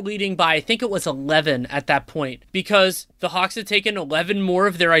Hawks were leading by, I think it was 11 at that point, because the Hawks had taken 11 more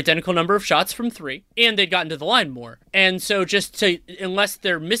of their identical number of shots from three, and they'd gotten to the line more. And so unless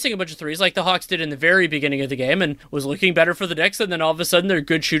they're missing a bunch of threes, like the Hawks did in the very beginning of the game, and was looking better for the Knicks, and then all of a sudden their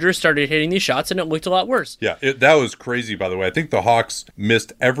good shooters started hitting these shots, and it looked a lot worse. Yeah, that was crazy, by the way. I think the Hawks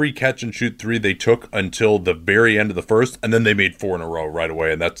missed every catch and shoot three they took until the very end of the first, and then they made 4 in a row right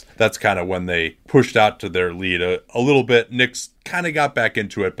away, and that's kind of when they pushed out to their lead a little bit. Knicks kind of got back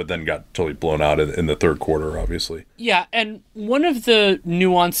into it, but then got totally blown out in the third quarter, obviously. Yeah, and one of the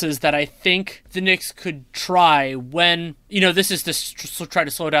nuances that I think the Knicks could try when, this is to try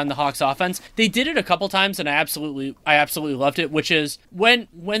to slow down the Hawks offense. They did it a couple times, and I absolutely loved it, which is when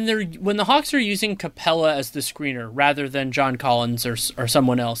the Hawks are using Capella as the screener rather than John Collins or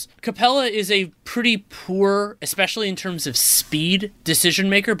someone else. Capella is a pretty poor, especially in terms of speed,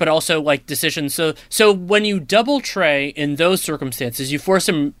 decision maker, but also decisions. So when you double Trae in those circumstances, you force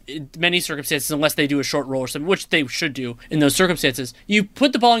him in many circumstances, unless they do a short roll or something, which they should do in those circumstances. You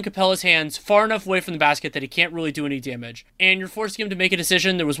put the ball in Capella's hands far enough away from the basket that he can't really do any damage, and you're forcing him to make a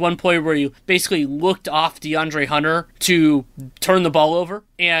decision. There was one play where you basically looked off DeAndre Hunter to turn the ball over,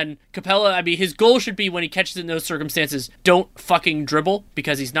 and Capella, his goal should be, when he catches it in those circumstances, don't fucking dribble,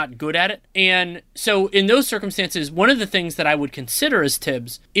 because he's not good at it. And so in those circumstances, one of the things that I would consider as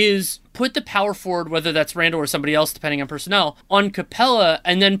Tibbs is put the power forward, whether that's Randle or somebody else, depending on personnel, on Capella,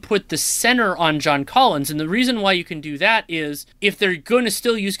 and then put the center on John Collins. And the reason why you can do that is, if they're going to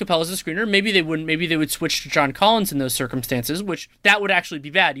still use Capella as a screener, maybe they wouldn't. Maybe they would switch to John Collins in those circumstances, which that would actually be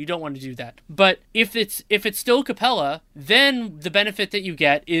bad. You don't want to do that. But if it's still Capella, then the benefit that you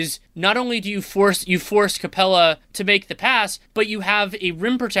get is not only do you force Capella to make the pass, but you have a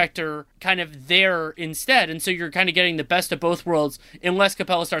rim protector kind of there instead. And so you're kind of getting the best of both worlds, unless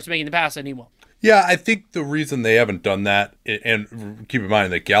Capella starts making the pass, and he won't. Yeah, I think the reason they haven't done that, and keep in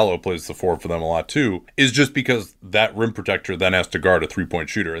mind that Gallo plays the 4 for them a lot too, is just because that rim protector then has to guard a 3-point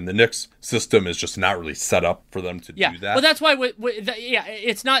shooter, and the Knicks system is just not really set up for them to do that. Well, that's why.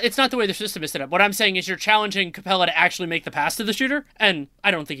 It's not the way the system is set up. What I'm saying is you're challenging Capella to actually make the pass to the shooter, and I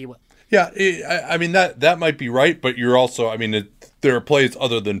don't think he will. Yeah, that might be right, but you're also, there are plays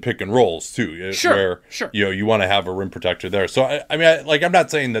other than pick and rolls too, where you want to have a rim protector there. So I mean, I'm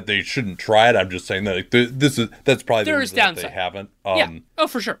not saying that they shouldn't try it. I'm just saying that that's probably the reason that they haven't.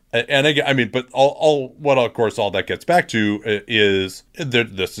 For sure. And again, I mean, but all that gets back to is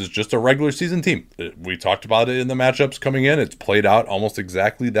this is just a regular season team. We talked about it in the matchups coming in. It's played out almost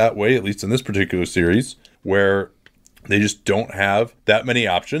exactly that way, at least in this particular series, where they just don't have that many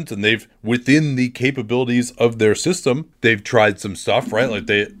options, and they've, within the capabilities of their system, they've tried some stuff, right? Like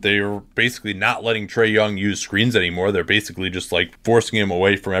they are basically not letting Trae Young use screens anymore. They're basically just like forcing him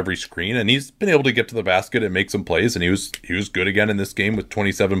away from every screen, and he's been able to get to the basket and make some plays, and he was good again in this game with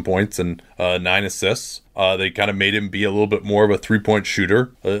 27 points and 9 assists. They kind of made him be a little bit more of a three-point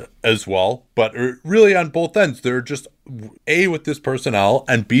shooter as well. But really on both ends, they're just A, with this personnel,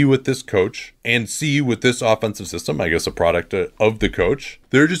 and B, with this coach, and C, with this offensive system, I guess a product of the coach.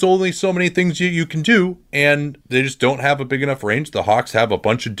 There are just only so many things you can do, and they just don't have a big enough range. The Hawks have a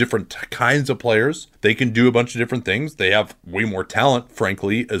bunch of different kinds of players. They can do a bunch of different things. They have way more talent,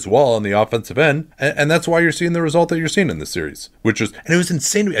 frankly, as well on the offensive end. And that's why you're seeing the result that you're seeing in this series, and it was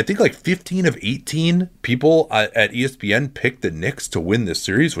insane. I think like 15 of 18 people at ESPN picked the Knicks to win this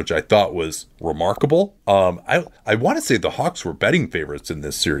series, which I thought was remarkable. I want to say the Hawks were betting favorites in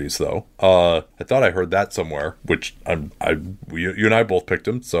this series, though. I thought I heard that somewhere, which you and I both picked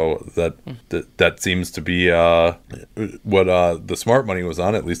them, so that seems to be what the smart money was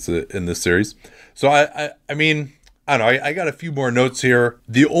on, at least in this series. So I mean, I don't know. I got a few more notes here.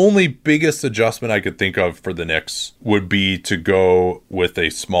 The only biggest adjustment I could think of for the Knicks would be to go with a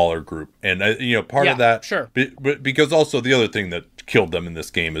smaller group, and part of that, sure, because also the other thing that killed them in this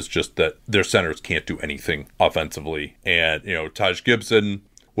game is just that their centers can't do anything offensively, and Taj Gibson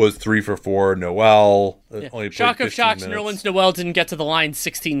was 3 for 4. Noel only played shock of shocks. minutes. Nerlens Noel didn't get to the line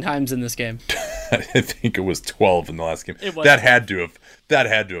 16 times in this game. I think it was 12 in the last game. It was. That had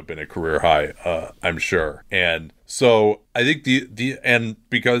to have been a career high, I'm sure. And so I think and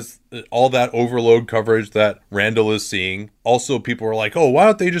because all that overload coverage that Randall is seeing, also people are like, oh, why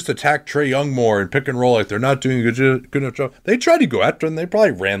don't they just attack Trae Young more and pick and roll? Like, they're not doing a good enough job. They tried to go after him. They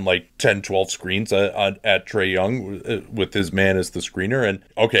probably ran like 10, 12 screens at Trae Young with his man as the screener. And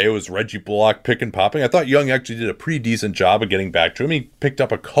okay, it was Reggie Bullock pick and popping. I thought Young actually did a pretty decent job of getting back to him. He picked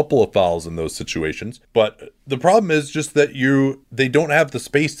up a couple of fouls in those situations. But the problem is just that they don't have the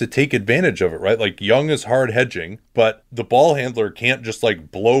space to take advantage of it, right? Like, Young is hard hedging, but the ball handler can't just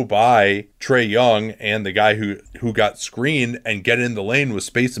like blow by Trae Young and the guy who got screened and get in the lane with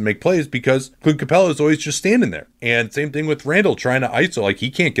space and make plays, because Clint Capella is always just standing there. And same thing with Randall trying to ISO. Like, he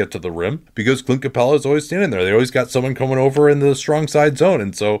can't get to the rim because Clint Capella is always standing there. They always got someone coming over in the strong side zone.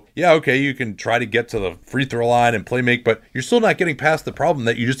 And so, yeah, okay, you can try to get to the free throw line and play make, but you're still not getting past the problem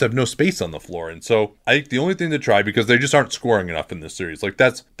that you just have no space on the floor. And so I think the only thing to try, because they just aren't scoring enough in this series, like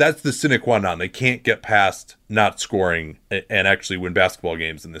that's the sine qua non. They can't get past not scoring and actually win basketball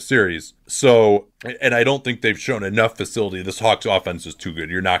games in this series. So, and I don't think they've shown enough facility. This Hawks offense is too good.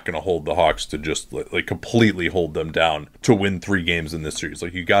 You're not going to hold the Hawks to just like completely hold them down to win 3 games in this series.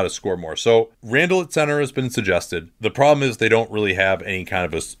 Like, you got to score more. So Randall at center has been suggested. The problem is they don't really have any kind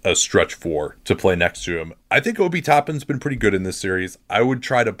of a stretch 4 to play next to him. I think Obi Toppin's been pretty good in this series. I would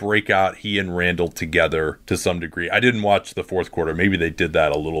try to break out he and Randall together to some degree. I didn't watch the fourth quarter. Maybe they did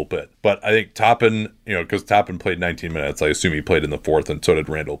that a little bit. But I think Toppin, because Toppin played 19 minutes. I assume he played in the fourth, and so did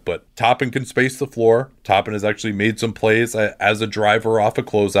Randall. But Toppin can space the floor. Toppin has actually made some plays as a driver off of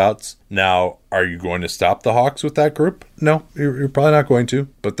closeouts. Now, are you going to stop the Hawks with that group? No, you're probably not going to,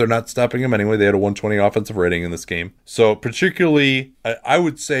 but they're not stopping them anyway. They had a 120 offensive rating in this game. So particularly, I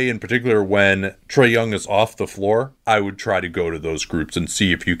would say in particular when Trae Young is off the floor, I would try to go to those groups and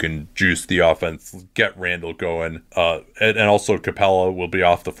see if you can juice the offense, get Randall going. And also Capella will be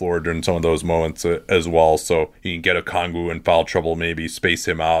off the floor during some of those moments as well. So you can get a Kongu in foul trouble, maybe space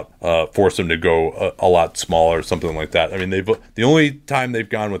him out, force him to go a lot smaller, something like that. I mean, the only time they've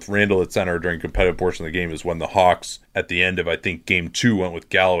gone with Randall at center during competitive portion of the game is when the Hawks at the end of, I think, game 2 went with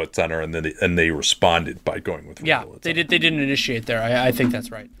Gallo at center, and then they responded by going with Randall at center. They didn't initiate there. I think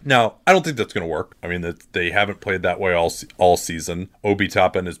that's right. Now, I don't think that's going to work. I mean, they haven't played that way all season. Obi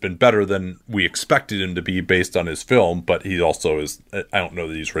Toppin has been better than we expected him to be based on his film, but he also is, I don't know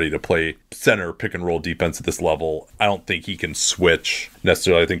that he's ready to play center pick and roll defense at this level. I don't think he can switch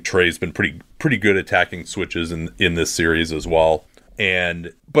necessarily. I think Trae's been pretty good attacking switches in this series as well.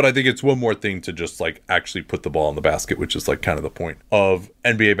 But I think it's one more thing to just like actually put the ball in the basket, which is like kind of the point of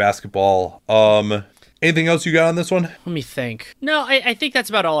NBA basketball. Anything else you got on this one? Let me think. No, I think that's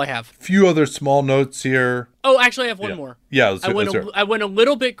about all I have. Few other small notes here. Oh, actually, I have one more. Yeah, I went a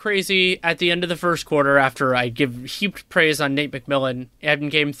little bit crazy at the end of the first quarter after I heaped praise on Nate McMillan in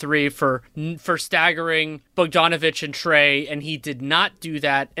Game 3 for staggering Bogdanovic and Trey, and he did not do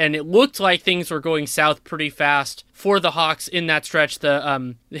that. And it looked like things were going south pretty fast for the Hawks in that stretch.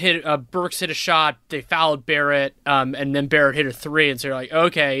 Burks hit a shot, they fouled Barrett, and then Barrett hit a three, and so you're like,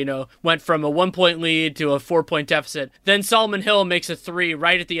 okay, went from a 1-point lead to a 4-point deficit. Then Solomon Hill makes a three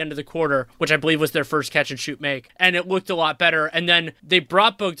right at the end of the quarter, which I believe was their first catch and shoot make, and it looked a lot better. And then they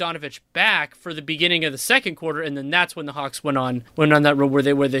brought Bogdanovic back for the beginning of the second quarter, and then that's when the Hawks went on that road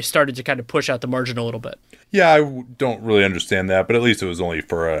where they started to kind of push out the margin a little bit. Yeah, I don't really understand that, but at least it was only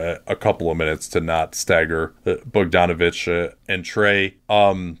for a couple of minutes to not stagger Bogdanovic and Trey.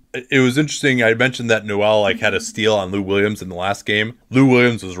 It was interesting. I mentioned that Noel had a steal on Lou Williams in the last game. Lou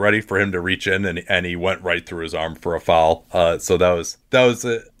Williams was ready for him to reach in, and he went right through his arm for a foul. So that was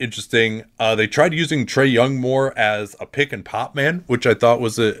interesting. They tried using Trae Young more as a pick and pop man, which I thought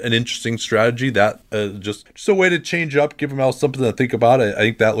was an interesting strategy. That just a way to change up, give him else something to think about. I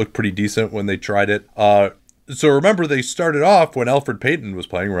think that looked pretty decent when they tried it. So remember, they started off when Elfrid Payton was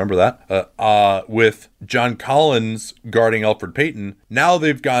playing. Remember that? With John Collins guarding Elfrid Payton. Now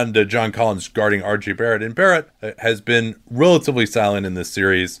they've gone to John Collins guarding RJ Barrett. And Barrett has been relatively silent in this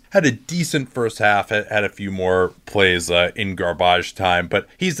series. Had a decent first half. Had a few more plays in garbage time. But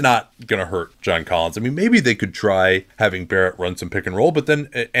he's not going to hurt John Collins. I mean, maybe they could try having Barrett run some pick and roll. But then,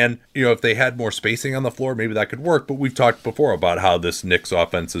 if they had more spacing on the floor, maybe that could work. But we've talked before about how this Knicks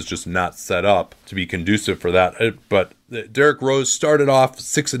offense is just not set up to be conducive for that. But Derrick Rose started off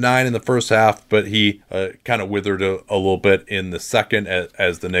 6 of 9 in the first half, but he kind of withered a little bit in the second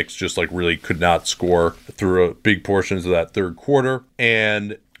as the Knicks just really could not score through big portions of that third quarter.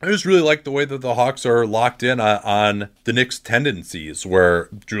 And I just really like the way that the Hawks are locked in on the Knicks' tendencies, where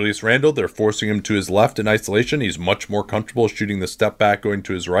Julius Randle, they're forcing him to his left in isolation. He's much more comfortable shooting the step back going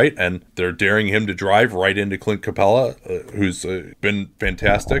to his right, and they're daring him to drive right into Clint Capella, who's been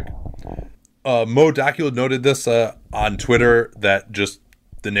fantastic. Mo Docula noted this on Twitter, that just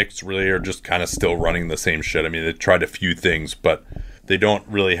the Knicks really are just kind of still running the same shit. I mean, they tried a few things, but they don't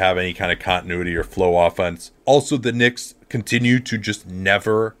really have any kind of continuity or flow offense. Also, the Knicks continue to just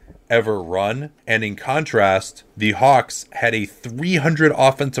never, ever run. And in contrast, the Hawks had a 300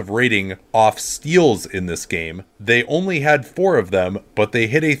 offensive rating off steals in this game. They only had 4 of them, but they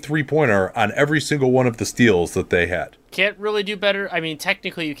hit a three-pointer on every single one of the steals that they had. Can't really do better. I mean,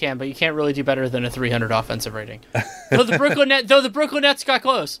 technically you can, but you can't really do better than a 300 offensive rating. Though the Brooklyn Nets got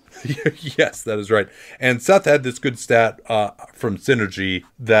close. Yes, that is right. And Seth had this good stat from Synergy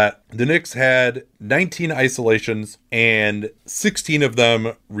that the Knicks had 19 isolations, and 16 of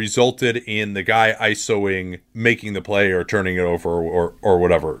them resulted in the guy isoing, making the play or turning it over or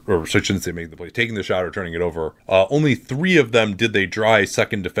whatever. Or I shouldn't say making the play, taking the shot or turning it over. Only 3 of them did they draw a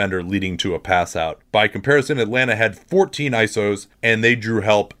second defender, leading to a pass out. By comparison, Atlanta had 14 ISOs, and they drew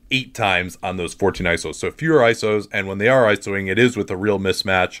help 8 times on those 14 ISOs. So fewer ISOs, and when they are ISOing, it is with a real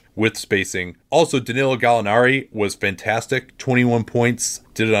mismatch with spacing. Also, Danilo Gallinari was fantastic. 21 points,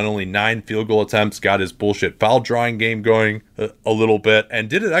 did it on only 9 field goal attempts, got his bullshit foul drawing game going a little bit, and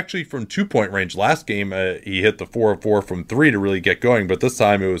did it actually from 2-point range. Last game, he hit the 4 of 4 from 3 to really get going, but this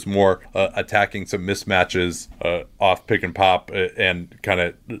time it was more attacking some mismatches off pick and pop and kind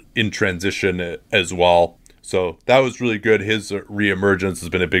of in transition as well. So that was really good. His reemergence has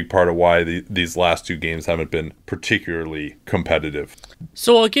been a big part of why these last 2 games haven't been particularly competitive.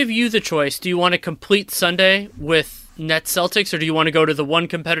 So I'll give you the choice. Do you want to complete Sunday with Nets Celtics, or do you want to go to the one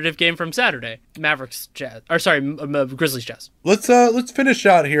competitive game from Saturday, Grizzlies Jazz? Let's finish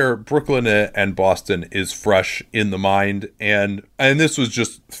out here. Brooklyn and Boston is fresh in the mind, and this was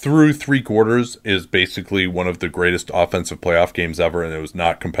just through 3 quarters is basically one of the greatest offensive playoff games ever, and it was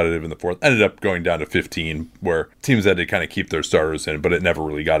not competitive in the fourth. Ended up going down to 15, where teams had to kind of keep their starters in, but it never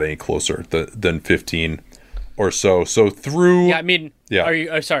really got any closer than 15 or so. So through... Yeah, I mean... Yeah.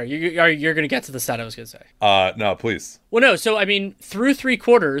 You're going to get to the stat I was going to say. No, please. Well, no. So, I mean, through 3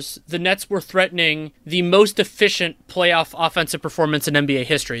 quarters, the Nets were threatening the most efficient playoff offensive performance in NBA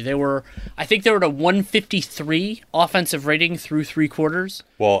history. I think they were at a 153 offensive rating through 3 quarters.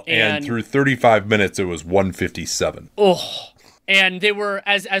 Well, and through 35 minutes, it was 157. Oh. And they were,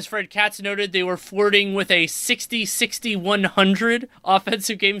 as Fred Katz noted, they were flirting with a 60-60-100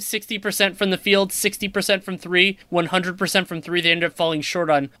 offensive game, 60% from the field, 60% from three, 100% from three. They ended up falling short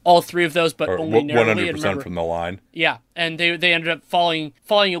on all three of those, but only narrowly. 100% from the line. Yeah, and they ended up falling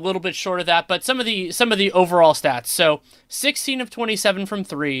a little bit short of that. But some of the overall stats. So 16 of 27 from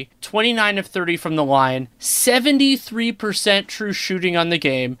three, 29 of 30 from the line, 73% true shooting on the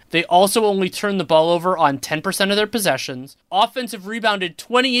game. They also only turned the ball over on 10% of their possessions. Offensive rebounded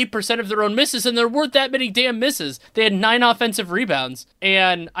 28% of their own misses, and there weren't that many damn misses. They had 9 offensive rebounds.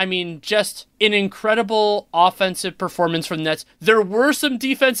 And, I mean, just an incredible offensive performance from the Nets. There were some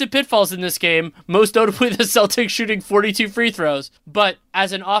defensive pitfalls in this game, most notably the Celtics shooting 42 free throws. But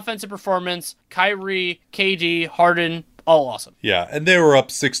as an offensive performance, Kyrie, KD, Harden, all awesome. Yeah, and they were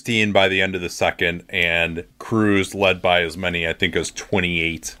up 16 by the end of the second, and Cruz led by as many, I think, as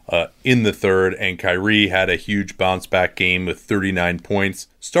 28 in the third, and Kyrie had a huge bounce-back game with 39 points.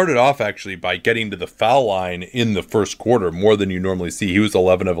 Started off, actually, by getting to the foul line in the first quarter, more than you normally see. He was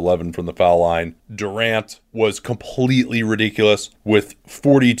 11 of 11 from the foul line. Durant was completely ridiculous with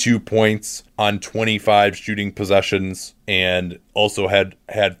 42 points on 25 shooting possessions, and also had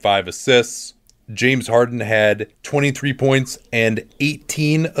 5 assists. James Harden had 23 points and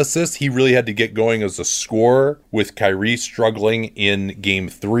 18 assists. He really had to get going as a scorer with Kyrie struggling in game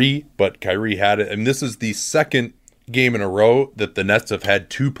 3, but Kyrie had it. And this is the second game in a row that the Nets have had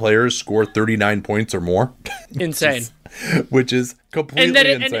 2 players score 39 points or more. Insane. Which is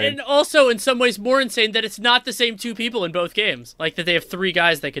completely insane. And also, in some ways, more insane that it's not the same 2 people in both games. Like, that they have 3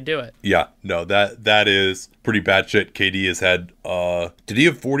 guys that could do it. Yeah, no, that is pretty bad shit. KD has had, did he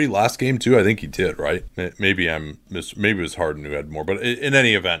have 40 last game too? I think he did, right? Maybe maybe it was Harden who had more. But in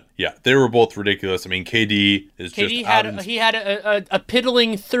any event, yeah, they were both ridiculous. I mean, KD had a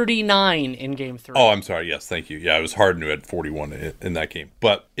piddling 39 in game 3. Oh, I'm sorry. Yes, thank you. Yeah, it was Harden who had 41 in that game.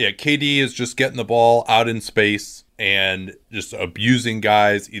 But yeah, KD is just getting the ball out in space and just abusing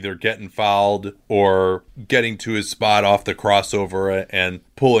guys, either getting fouled or getting to his spot off the crossover and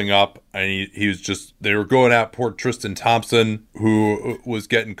pulling up. And he was just, they were going at poor Tristan Thompson, who was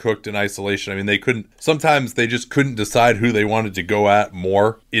getting cooked in isolation. I mean, sometimes they just couldn't decide who they wanted to go at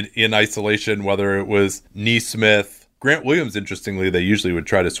more in isolation, whether it was Nesmith, Grant Williams, interestingly, they usually would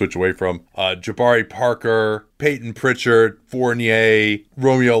try to switch away from. Jabari Parker, Peyton Pritchard, Fournier,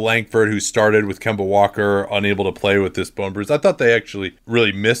 Romeo Langford, who started with Kemba Walker, unable to play with this bone bruise. I thought they actually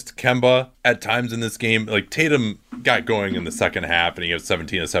really missed Kemba at times in this game. Like, Tatum got going in the second half, and he had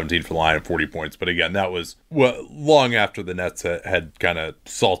 17 of 17 for the line and 40 points. But again, that was long after the Nets had kind of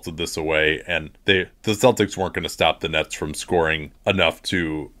salted this away, and the Celtics weren't going to stop the Nets from scoring enough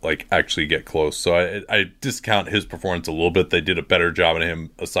to like actually get close. So I discount his performance a little bit. They did a better job on him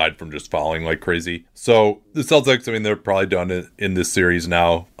aside from just fouling like crazy. So the Celtics, I mean, they're probably done in this series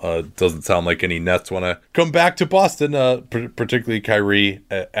now. Doesn't sound like any Nets want to come back to Boston, particularly Kyrie,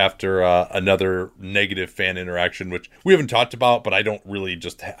 after another negative fan interaction, which we haven't talked about, but I don't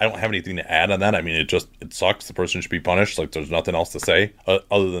have anything to add on that. I mean, it sucks. The person should be punished. Like, there's nothing else to say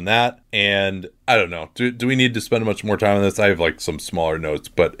other than that. And I don't know. Do we need to spend much more time on this? I have like some smaller notes,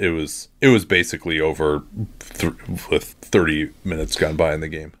 but it was basically over with 30 minutes gone by in the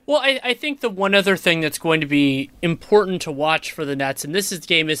game. Well, I think the one other thing that's going to be important to watch for the Nets, and this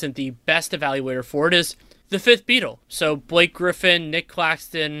game isn't the best evaluator for it, is the fifth Beatle. So Blake Griffin, Nick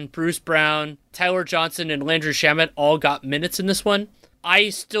Claxton, Bruce Brown, Tyler Johnson, and Landry Shamet all got minutes in this one.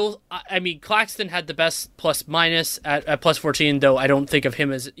 I mean, Claxton had the best plus minus at plus 14, though I don't think of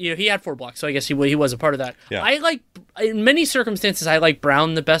him as, he had 4 blocks, so I guess he was a part of that. Yeah. In many circumstances, I like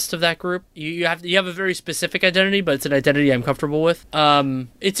Brown the best of that group. You have a very specific identity, but it's an identity I'm comfortable with.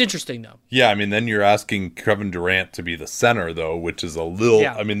 It's interesting, though. Yeah, I mean, then you're asking Kevin Durant to be the center, though, which is a little,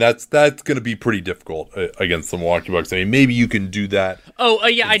 I mean, that's going to be pretty difficult against the Milwaukee Bucks. I mean, maybe you can do that.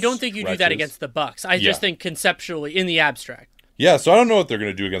 I don't think you do that against the Bucks. I just think conceptually, in the abstract. Yeah, so I don't know what they're going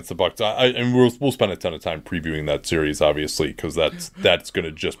to do against the Bucks. And we'll spend a ton of time previewing that series, obviously, because that's going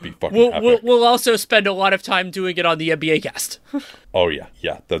to just be fucking epic. We'll also spend a lot of time doing it on the NBA cast. Oh, yeah.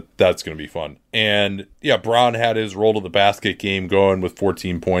 That's going to be fun. And, yeah, Brown had his roll to the basket game going with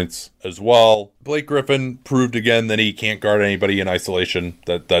 14 points as well. Blake Griffin proved again that he can't guard anybody in isolation.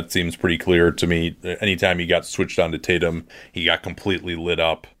 That seems pretty clear to me. Anytime he got switched on to Tatum, he got completely lit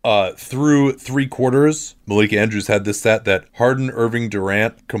up. Through 3 quarters, Malik Andrews had this stat that Harden, Irving,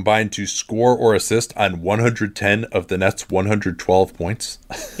 Durant combined to score or assist on 110 of the Nets' 112 points.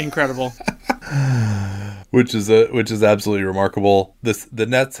 Incredible. Which is absolutely remarkable. The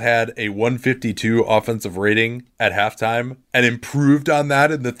Nets had a 152 offensive rating at halftime and improved on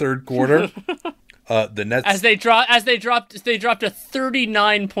that in the third quarter. The Nets, as they dropped a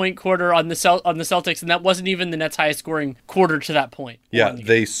 39-point quarter on the Celtics, and that wasn't even the Nets' highest scoring quarter to that point. Yeah,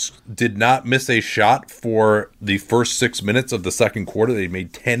 they did not miss a shot for the first 6 minutes of the second quarter. They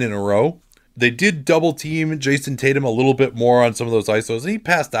made 10 in a row. They did double team Jason Tatum a little bit more on some of those ISOs, and he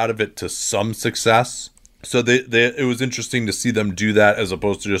passed out of it to some success. So it was interesting to see them do that as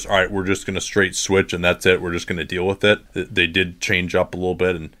opposed to just, all right, we're just going to straight switch and that's it. We're just going to deal with it. They did change up a little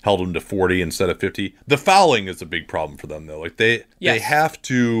bit and held them to 40 instead of 50. The fouling is a big problem for them, though. Like they have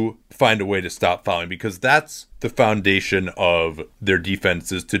to find a way to stop fouling, because that's the foundation of their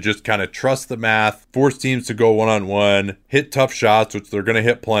defense, is to just kind of trust the math, force teams to go one-on-one, hit tough shots, which they're going to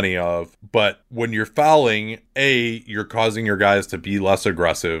hit plenty of. But when you're fouling, A, you're causing your guys to be less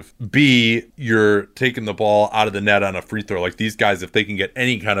aggressive. B, you're taking the ball out of the net on a free throw. Like these guys, if they can get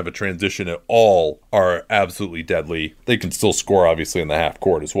any kind of a transition at all, are absolutely deadly. They can still score, obviously, in the half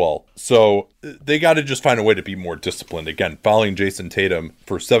court as well. So they got to just find a way to be more disciplined. Again, fouling Jason Tatum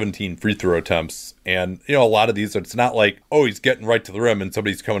for 17 free throw attempts. And, a lot of these, it's not like, oh, he's getting right to the rim and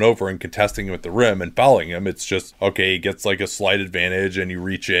somebody's coming over and contesting him at the rim and fouling him. It's just, okay, he gets like a slight advantage and you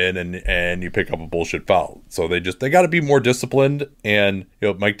reach in and you pick up a bullshit foul. So they got to be more disciplined. And,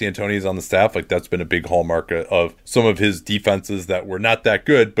 Mike D'Antoni's on the staff. Like that's been a big hallmark of some of his defenses that were not that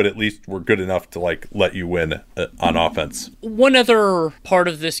good, but at least were good enough to like let you win on offense. One other part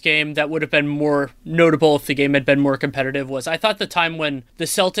of this game that would have been more notable if the game had been more competitive was, I thought the time when the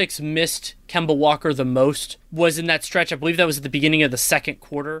Celtics missed Kemba Walker the most was in that stretch. I believe that was at the beginning of the second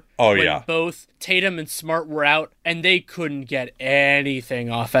quarter. Oh, when yeah. Both Tatum and Smart were out, and they couldn't get anything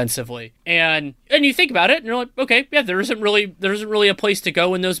offensively. And you think about it, and you're like, okay, yeah, there isn't really a place to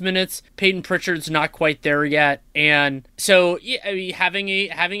go in those minutes. Peyton Pritchard's not quite there yet, and so yeah, I mean,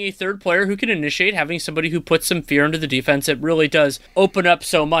 having a third player who can initiate, having somebody who puts some fear into the defense, it really does open up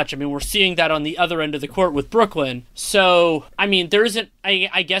so much. I mean, we're seeing that on the other end of the court with Brooklyn. So I mean, there isn't.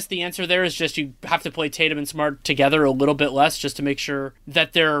 I guess the answer there is just you have to play Tatum and Smart together a little bit less, just to make sure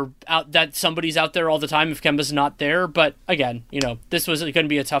that they're out, that somebody's out there all the time if Kemba's not there. But again, this was a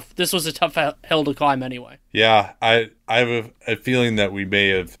tough hill to climb anyway. Yeah, I have a feeling that we may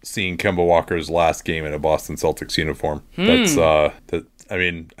have seen Kemba Walker's last game in a Boston Celtics uniform. That's I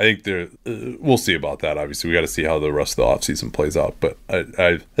mean, I think we'll see about that. Obviously, we got to see how the rest of the offseason plays out. But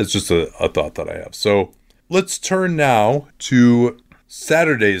it's just a thought that I have. So let's turn now to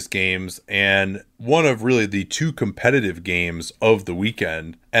Saturday's games, and one of really the two competitive games of the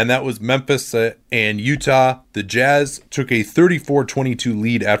weekend, and that was Memphis and Utah. The Jazz took a 34-22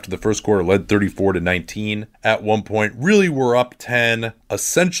 lead after the first quarter, led 34-19 at one point. Really were up 10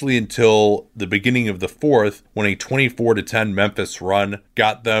 essentially until the beginning of the fourth, when a 24-10 Memphis run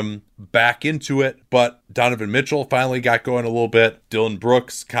got them back into it. But Donovan Mitchell finally got going a little bit. Dylan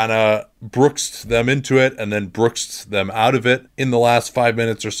Brooks kind of brooksed them into it and then brooksed them out of it in the last 5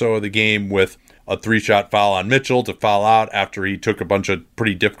 minutes or so of the game, with a 3-shot foul on Mitchell to foul out after he took a bunch of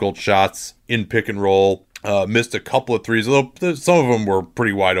pretty difficult shots in pick and roll. Missed a couple of threes, although some of them were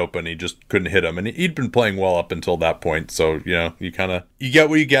pretty wide open. He just couldn't hit them, and he'd been playing well up until that point. So you get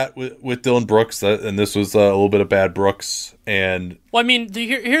what you get with Dylan Brooks, and this was a little bit of bad Brooks. And well, I mean,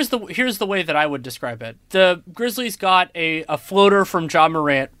 here's the way that I would describe it. The Grizzlies got a floater from Ja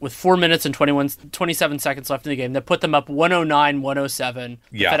Morant with 4 minutes and 27 seconds left in the game that put them up 109-107.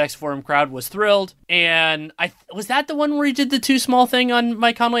 Yeah. The FedEx Forum crowd was thrilled. And was that the one where he did the too small thing on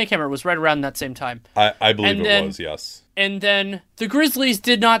Mike Conley? I can't remember. It was right around that same time. I believe it was, yes. And then the Grizzlies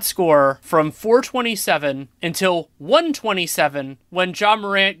did not score from 4:27 until 1:27 when Ja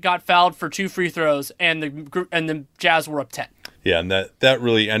Morant got fouled for 2 free throws, and the Jazz were up 10. Yeah, and that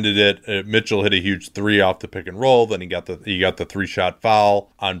really ended it. Mitchell hit a huge 3 off the pick and roll. Then he got the 3-shot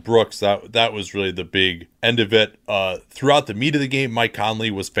foul on Brooks. That was really the big end of it. Throughout the meat of the game, Mike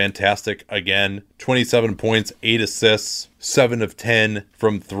Conley was fantastic again. 27 points, 8 assists, 7 of 10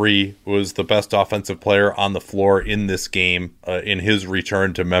 from 3. Was the best offensive player on the floor in this game in his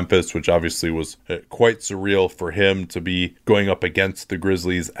return to Memphis, which obviously was quite surreal for him to be going up against the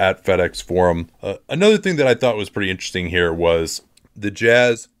Grizzlies at FedEx Forum. Another thing that I thought was pretty interesting here was the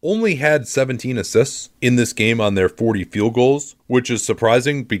Jazz only had 17 assists in this game on their 40 field goals, which is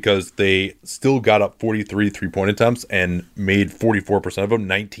surprising because they still got up 43 three-point attempts and made 44% of them,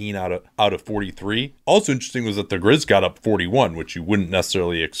 19 out of 43. Also interesting was that the Grizz got up 41, which you wouldn't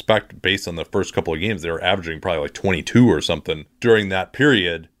necessarily expect based on the first couple of games. They were averaging probably like 22 or something during that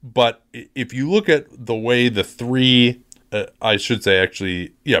period. But if you look at the way the three, I should say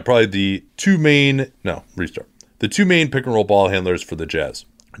actually, yeah, probably the two main pick and roll ball handlers for the Jazz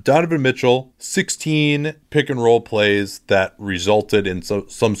Donovan Mitchell, 16 pick and roll plays that resulted in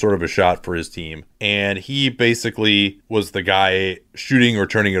some sort of a shot for his team. And he basically was the guy shooting or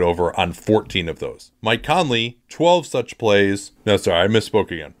turning it over on 14 of those. Mike Conley, 12 such plays. No, sorry, I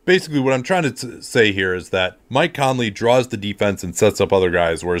misspoke again. Basically, what I'm trying to say here is that Mike Conley draws the defense and sets up other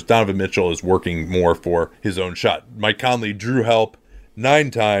guys, whereas Donovan Mitchell is working more for his own shot. Mike Conley drew help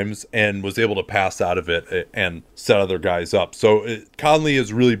 9 times and was able to pass out of it and set other guys up. So Conley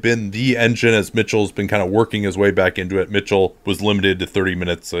has really been the engine as Mitchell's been kind of working his way back into it. Mitchell was limited to 30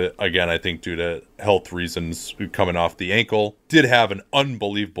 minutes, again, I think due to health reasons coming off the ankle. Did have an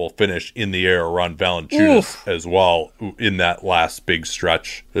unbelievable finish in the air around Valanciunas as well in that last big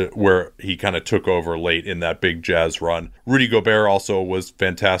stretch where he kind of took over late in that big Jazz run. Rudy Gobert also was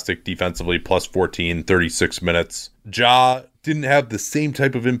fantastic defensively, plus 14, 36 minutes. Ja didn't have the same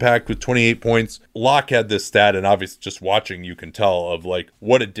type of impact with 28 points. Locke had this stat, and obviously just watching you can tell of like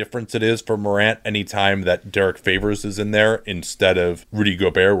what a difference it is for Morant anytime that Derek Favors is in there instead of Rudy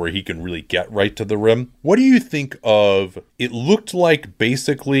Gobert, where he can really get right to the rim. What do you think of, it looked like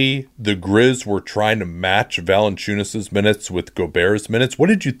basically the Grizz were trying to match Valanciunas' minutes with Gobert's minutes. What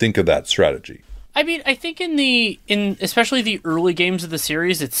did you think of that strategy? I mean, I think in especially the early games of the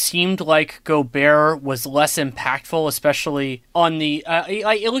series, it seemed like Gobert was less impactful, especially on the.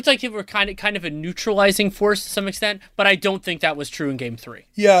 It looked like they were kind of a neutralizing force to some extent, but I don't think that was true in Game 3.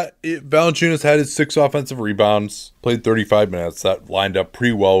 Yeah, Valanciunas had his 6 offensive rebounds, played 35 minutes. That lined up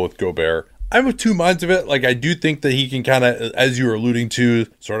pretty well with Gobert. I'm of two minds of it. Like, I do think that he can kind of, as you were alluding to,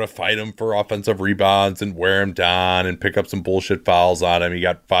 sort of fight him for offensive rebounds and wear him down and pick up some bullshit fouls on him. He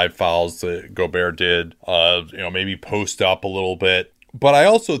got 5 fouls that Gobert did. Maybe post up a little bit. But I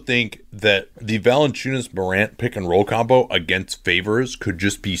also think that the Valanciunas-Morant pick and roll combo against Favors could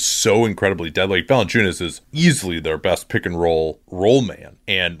just be so incredibly deadly. Like, Valanciunas is easily their best pick and roll man.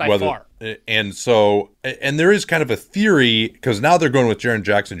 And by far. And so, and there is kind of a theory, because now they're going with Jaren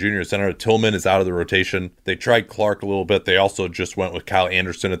Jackson Jr. Center. Tillman is out of the rotation. They tried Clark a little bit. They also just went with Kyle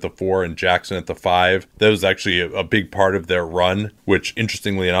Anderson at the 4 and Jackson at the 5. That was actually a big part of their run, which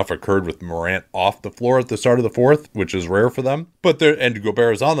interestingly enough occurred with Morant off the floor at the start of the 4th, which is rare for them. And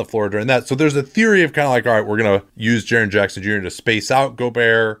Gobert is on the floor during that. So there's a theory of kind of like, all right, we're going to use Jaren Jackson Jr. to space out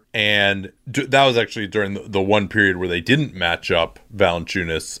Gobert. And that was actually during the one period where they didn't match up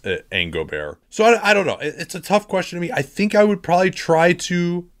Valanciunas and Gobert. So I don't know. It's a tough question to me. I think I would probably try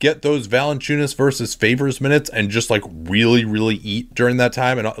to get those Valanciunas versus Favors minutes and just like really, really eat during that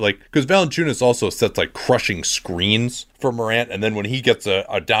time. And like, because Valanciunas also sets like crushing screens for Morant. And then when he gets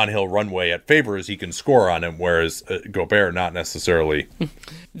a downhill runway at Favors, he can score on him. Whereas Gobert, not necessarily.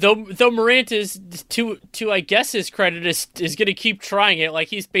 Though Morant is, to I guess his credit, is going to keep trying it. Like,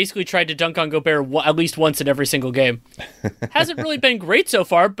 he's basically tried to dunk on Gobert at least once in every single game. Hasn't really been great so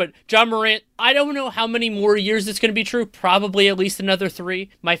far, but John Morant, I don't know how many more years it's going to be true. Probably at least another 3.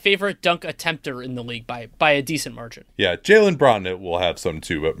 My favorite dunk attempter in the league by a decent margin. Yeah, Jaylen Brown will have some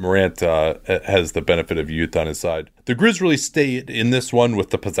too, but Morant has the benefit of youth on his side. The Grizz really stayed in this one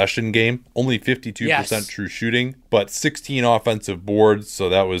with the possession game. Only 52% true shooting, but 16 offensive boards, so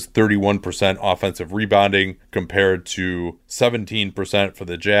that was 31% offensive rebounding compared to 17% for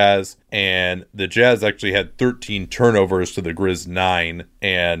the Jazz. And the Jazz actually had 13 turnovers to the Grizz 9,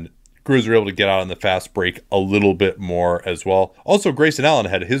 and Grizz were able to get out on the fast break a little bit more as well. Also, Grayson Allen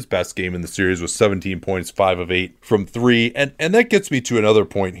had his best game in the series with 17 points, 5 of 8 from 3. And that gets me to another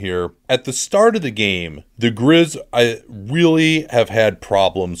point here. At the start of the game, the Grizz really have had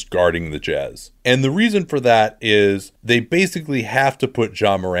problems guarding the Jazz. And the reason for that is they basically have to put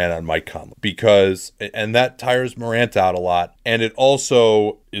John Morant on Mike Conley and that tires Morant out a lot. And it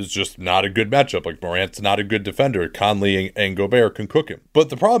also is just not a good matchup. Like, Morant's not a good defender. Conley and Gobert can cook him. But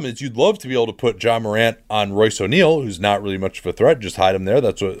the problem is you'd love to be able to put John Morant on Royce O'Neal, who's not really much of a threat. Just hide him there.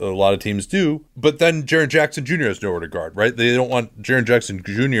 That's what a lot of teams do. But then Jaren Jackson Jr. has nowhere to guard, right? They don't want Jaren Jackson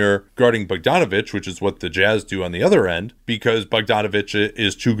Jr. guarding Bogdanovic, which is what the Jazz do on the other end, because Bogdanovic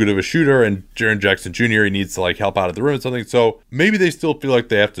is too good of a shooter, and Jaren Jackson Jr. he needs to like help out at the rim or something. So maybe they still feel like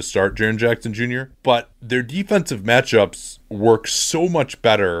they have to start Jaren Jackson Jr., but their defensive matchups work so much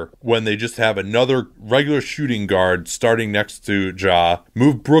better when they just have another regular shooting guard starting next to Ja,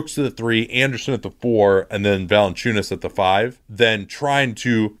 move Brooks to the 3, Anderson at the 4, and then Valanciunas at the 5, than trying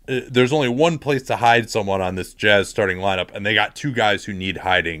to there's only one place to hide someone on this Jazz starting lineup, and they got 2 guys who need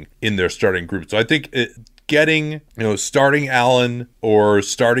hiding in their starting group. So I think getting, starting Allen or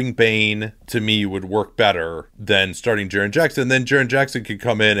starting Bane to me would work better than starting Jaren Jackson. Then Jaren Jackson could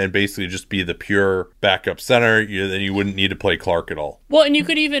come in and basically just be the pure backup center. Then you wouldn't need to play Clark at all. Well, and you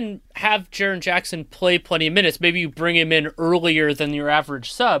could even have Jaren Jackson play plenty of minutes. Maybe you bring him in earlier than your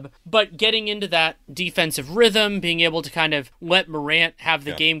average sub, but getting into that defensive rhythm, being able to kind of let Morant have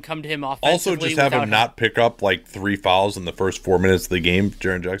the game come to him offensively. Also, just have him not pick up like 3 fouls in the first 4 minutes of the game,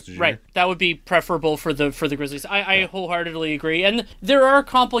 Jaren Jackson Jr. Right. That would be preferable for the Grizzlies. I wholeheartedly agree. And there are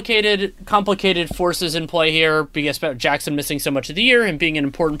complicated forces in play here, because Jackson missing so much of the year and being an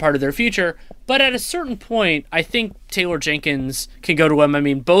important part of their future. But at a certain point, I think Taylor Jenkins can go to him. I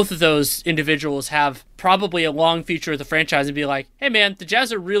mean, both of those individuals have probably a long future of the franchise and be like, hey man, the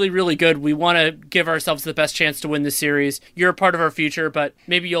Jazz are really, really good. We want to give ourselves the best chance to win this series. You're a part of our future, but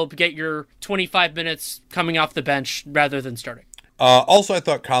maybe you'll get your 25 minutes coming off the bench rather than starting. Also, I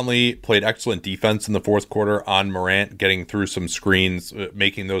thought Conley played excellent defense in the fourth quarter on Morant, getting through some screens,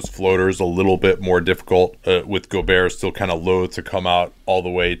 making those floaters a little bit more difficult, with Gobert still kind of loath to come out all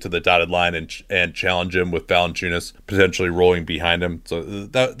the way to the dotted line and challenge him, with Valanciunas potentially rolling behind him. So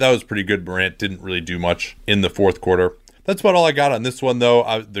that was pretty good. Morant didn't really do much in the fourth quarter. That's about all I got on this one, though.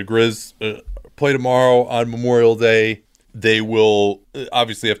 The Grizz play tomorrow on Memorial Day. They will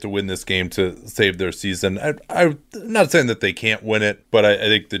obviously have to win this game to save their season. I'm not saying that they can't win it, but I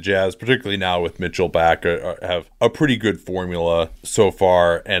think the Jazz, particularly now with Mitchell back, have a pretty good formula so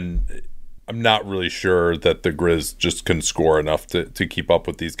far, and I'm not really sure that the Grizz just can score enough to keep up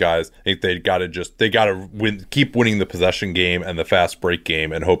with these guys. I think they got to win, keep winning the possession game and the fast break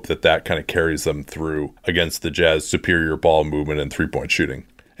game, and hope that kind of carries them through against the Jazz superior ball movement and 3-point shooting.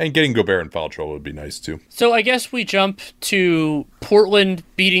 And getting Gobert in foul trouble would be nice, too. So I guess we jump to Portland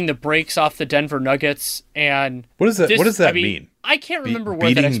beating the brakes off the Denver Nuggets. And what does that mean? I can't remember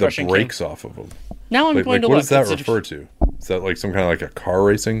where that expression beating the brakes off of them. Now I'm going to look. What does that refer to? Is that like some kind of like a car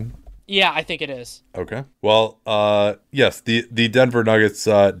racing? Yeah, I think it is. Okay. Well, yes, the Denver Nuggets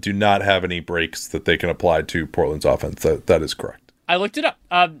do not have any brakes that they can apply to Portland's offense. That is correct. I looked it up.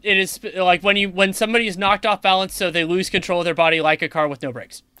 It is like when somebody is knocked off balance, so they lose control of their body like a car with no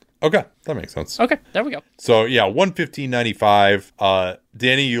brakes. Okay, that makes sense. Okay, there we go. So, yeah, 115.95.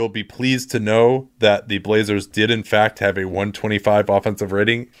 Danny, you'll be pleased to know that the Blazers did, in fact, have a 125 offensive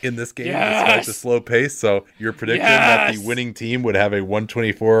rating in this game, despite the slow pace. So, your prediction that the winning team would have a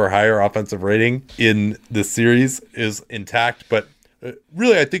 124 or higher offensive rating in this series is intact. But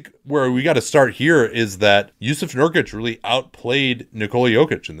really, I think where we got to start here is that Jusuf Nurkic really outplayed Nikola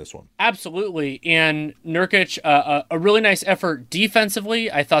Jokic in this one. Absolutely. And Nurkic, a really nice effort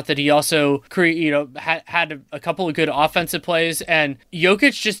defensively. I thought that he also had a couple of good offensive plays, and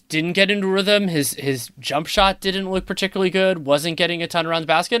Jokic just didn't get into rhythm. His jump shot didn't look particularly good, wasn't getting a ton around the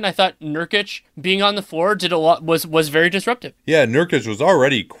basket, and I thought Nurkic being on the floor did a lot, was very disruptive. Yeah, Nurkic was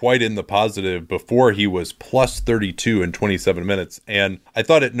already quite in the positive before he was plus 32 in 27 minutes, and I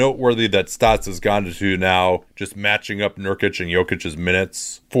thought it noteworthy that Stotts has gone to now just matching up Nurkic and Jokic's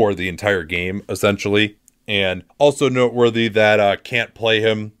minutes for the entire game, essentially. And also noteworthy that Can't Play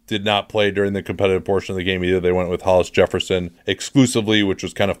Him did not play during the competitive portion of the game either. They went with Hollis Jefferson exclusively, which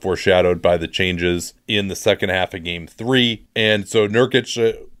was kind of foreshadowed by the changes in the second half of Game 3. And so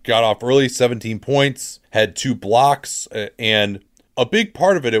Nurkic got off early, 17 points, had 2 blocks, and a big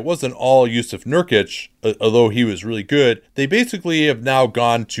part of it wasn't all Jusuf Nurkic, although he was really good. They basically have now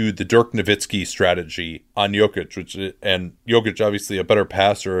gone to the Dirk Nowitzki strategy on Jokic, and Jokic obviously a better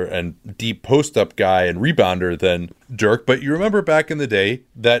passer and deep post-up guy and rebounder than Dirk. But you remember back in the day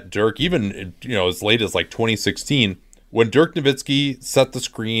that Dirk, even as late as like 2016, when Dirk Nowitzki set the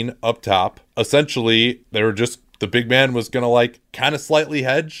screen up top, essentially they were just, the big man was going to kind of slightly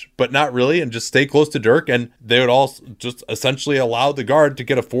hedge, but not really, and just stay close to Dirk. And they would all just essentially allow the guard to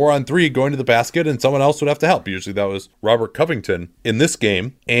get a 4-on-3 going to the basket, and someone else would have to help. Usually that was Robert Covington in this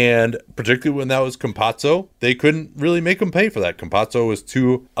game. And particularly when that was Campazzo, they couldn't really make him pay for that. Campazzo was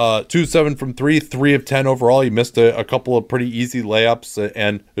 2-7 from 3 of 10 overall. He missed a couple of pretty easy layups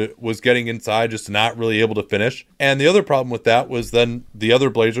and was getting inside, just not really able to finish. And the other problem with that was then the other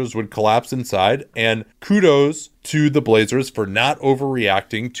Blazers would collapse inside, and kudos to the Blazers for not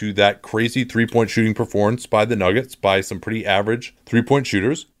overreacting to that crazy 3-point shooting performance by the Nuggets, by some pretty average 3-point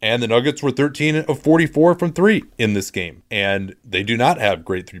shooters. And the Nuggets were 13 of 44 from 3 in this game. And they do not have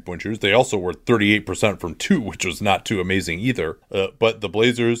great 3-point shooters. They also were 38% from 2, which was not too amazing either. But the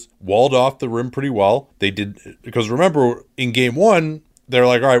Blazers walled off the rim pretty well. They did, because remember, in game 1, they're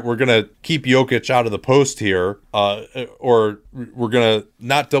like, all right, we're going to keep Jokic out of the post here, or we're going to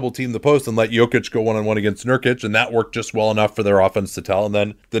not double team the post and let Jokic go one-on-one against Nurkic, and that worked just well enough for their offense to tell. And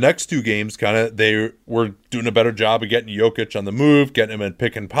then the next two games, they were doing a better job of getting Jokic on the move, getting him in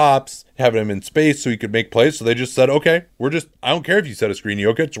pick and pops, having him in space so he could make plays. So they just said, okay, I don't care if you set a screen,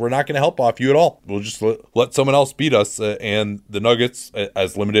 Jokic, we're not going to help off you at all. We'll just let someone else beat us. And the Nuggets,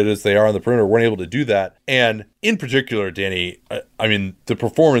 as limited as they are on the perimeter, weren't able to do that. And in particular, Danny, I mean, the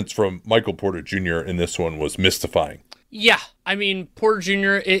performance from Michael Porter Jr. in this one was mystifying. Yeah, I mean, Porter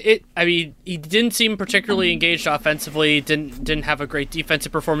Jr., he didn't seem particularly engaged offensively, didn't have a great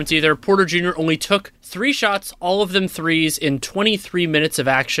defensive performance either. Porter Jr. only took 3 shots, all of them threes, in 23 minutes of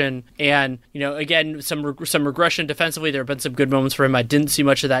action. And, again, some regression defensively. There have been some good moments for him. I didn't see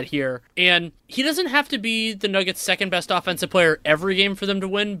much of that here. And he doesn't have to be the Nuggets' second best offensive player every game for them to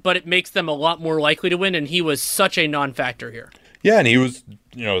win, but it makes them a lot more likely to win, and he was such a non-factor here. Yeah, and he was,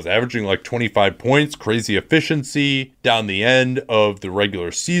 was averaging like 25 points, crazy efficiency down the end of the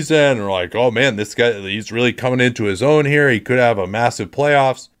regular season. And we're like, oh man, this guy, he's really coming into his own here. He could have a massive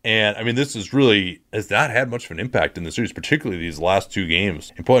playoffs. And I mean, this has not had much of an impact in the series, particularly these last 2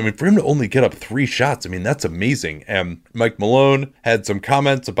 games. And I mean, for him to only get up 3 shots, I mean, that's amazing. And Mike Malone had some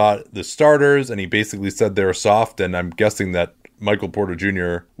comments about the starters, and he basically said they're soft. And I'm guessing that Michael Porter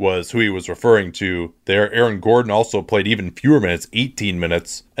Jr. was who he was referring to there. Aaron Gordon also played even fewer minutes, 18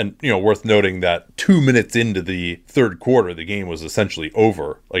 minutes. And, worth noting that 2 minutes into the third quarter, the game was essentially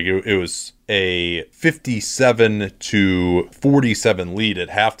over. Like it was a 57-47 lead at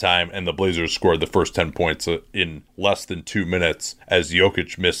halftime, and the Blazers scored the first 10 points in less than 2 minutes as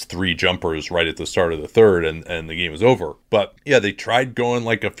Jokic missed 3 jumpers right at the start of the third, and the game was over. But yeah, they tried going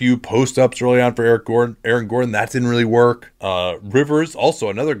like a few post-ups early on for Aaron Gordon. That didn't really work. Rivers, also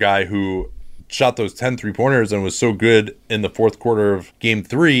another guy who shot those 10 3-pointers and was so good in the fourth quarter of game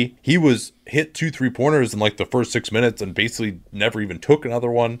 3. He was hit 2 3-pointers in like the first 6 minutes and basically never even took another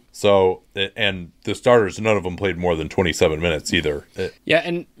one. So, and the starters, none of them played more than 27 minutes either. Yeah,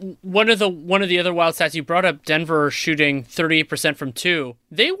 and one of the other wild stats you brought up, Denver shooting 38% from 2.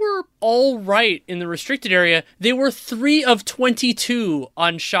 They were all right in the restricted area. They were 3 of 22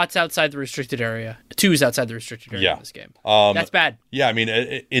 on shots outside the restricted area. 2s outside the restricted area in this game. That's bad. Yeah, I mean,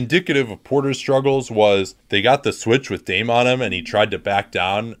 indicative of Porter's struggles was they got the switch with Dame on him, and he tried to back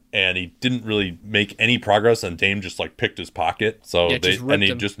down, and he didn't really make any progress, and Dame just like picked his pocket. So he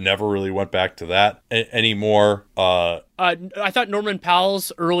just never really went back to that anymore. I thought Norman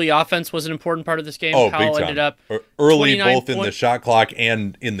Powell's early offense was an important part of this game. Powell ended up early, both in the shot clock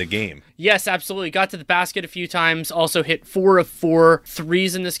and in the game. Yes, absolutely. Got to the basket a few times. Also hit 4 of 4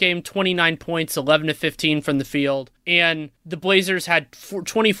 threes in this game. 29 points, 11 of 15 from the field. And the Blazers had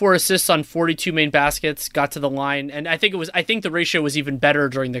 24 assists on 42 main baskets. Got to the line, and I think the ratio was even better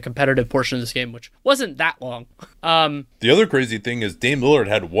during the competitive portion of this game, which wasn't that long. The other crazy thing is Dame Lillard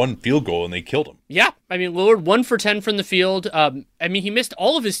had 1 field goal and they killed him. Yeah, I mean, Lillard 1 for 10 from the field. He missed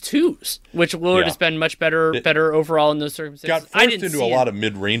all of his 2s, which Lillard has been much better overall in those circumstances. Got forced into a lot of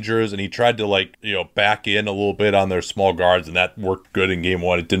mid-rangers, and he tried to back in a little bit on their small guards, and that worked good in game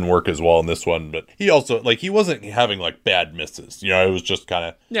 1. It didn't work as well in this one, but he also he wasn't having bad misses. It was just kind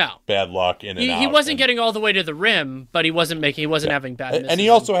of bad luck in and out. He wasn't getting all the way to the rim, but he wasn't having bad misses. And he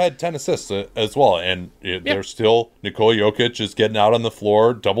also had 10 assists as well. And they're still, Nikola Jokic is getting out on the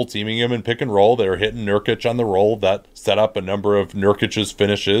floor, double teaming him in pick and roll. They're hitting Nurkic on the roll. That set up a number of Nurkic's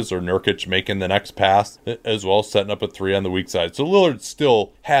finishes, or Nurkic making the next pass, as well as setting up a 3 on the weak side. So Lillard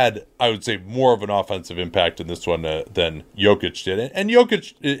still had, I would say, more of an offensive impact in this one than Jokic did. And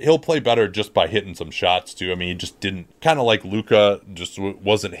Jokic, he'll play better just by hitting some shots too. I mean, he just didn't, kind of like Luka, just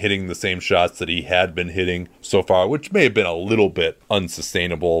wasn't hitting the same shots that he had been hitting so far, which may have been a little bit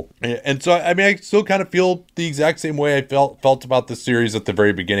unsustainable. And so, I mean, I still kind of feel the exact same way I felt about this series at the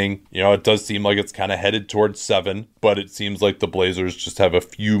very beginning. It does seem like it's kind of headed towards 7, but it seems like the Blazers just have a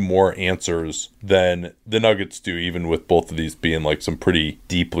few more answers than the Nuggets do, even with both of these being some pretty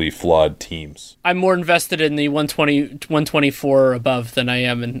deeply flawed teams. I'm more invested in the 124 above than I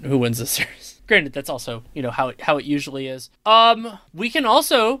am in who wins this series. Granted, that's also, how it usually is. We can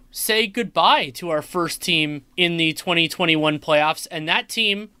also say goodbye to our first team in the 2021 playoffs, and that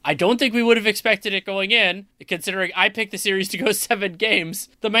team, I don't think we would have expected it going in, considering I picked the series to go 7 games.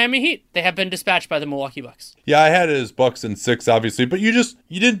 The Miami Heat. They have been dispatched by the Milwaukee Bucks. Yeah, I had it as Bucks in 6, obviously, but you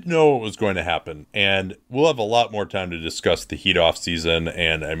didn't know what was going to happen, and we'll have a lot more time to discuss the Heat off season,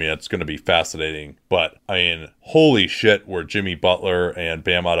 and I mean, it's going to be fascinating. But I mean, holy shit, were Jimmy Butler and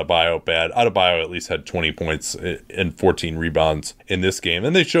Bam Adebayo bad. Adebayo Adebayo at least had 20 points and 14 rebounds in this game.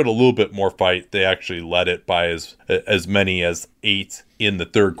 And they showed a little bit more fight. They actually led it by as many as 8 in the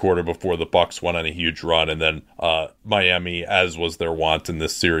third quarter before the Bucks went on a huge run. And then Miami, as was their wont in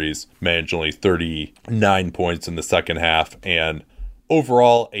this series, managed only 39 points in the second half. And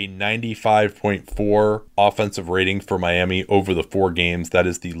overall, a 95.4 offensive rating for Miami over the 4 games. That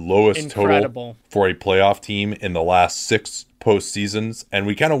is the lowest total for a playoff team in the last 6 postseasons. And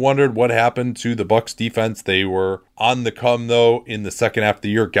we kind of wondered what happened to the Bucks defense. They were on the come, though, in the second half of the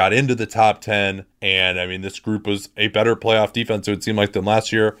year, got into the top 10. And I mean, this group was a better playoff defense, it would seem like, than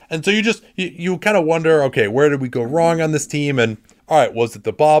last year. And so you kind of wonder, okay, where did we go wrong on this team? And all right, was it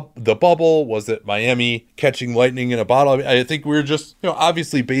the bubble? Was it Miami catching lightning in a bottle? I mean, I think we were just,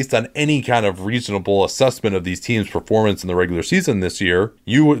 obviously based on any kind of reasonable assessment of these teams' performance in the regular season this year,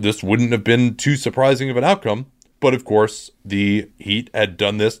 this wouldn't have been too surprising of an outcome. But of course, the Heat had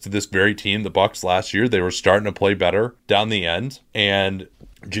done this to this very team, the Bucks, last year. They were starting to play better down the end, and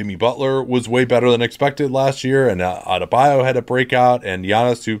Jimmy Butler was way better than expected last year, and Adebayo had a breakout, and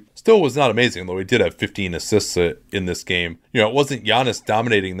Giannis, who still was not amazing, though he did have 15 assists in this game. It wasn't Giannis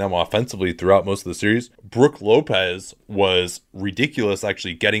dominating them offensively throughout most of the series. Brook Lopez was ridiculous,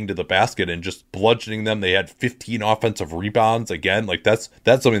 actually getting to the basket and just bludgeoning them. They had 15 offensive rebounds. Again, like that's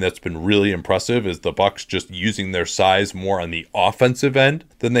something that's been really impressive, is the Bucks just using their size more on the offensive end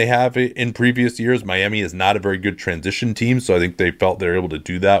than they have in previous years. Miami is not a very good transition team, so I think they felt they're able to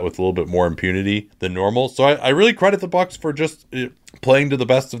do that with a little bit more impunity than normal. So I really credit the Bucks for just playing to the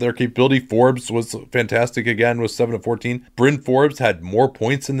best of their capability. Forbes was fantastic again with 7 of 14. Bryn Forbes had more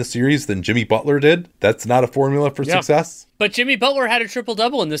points in the series than Jimmy Butler did. That's not a formula for success. But Jimmy Butler had a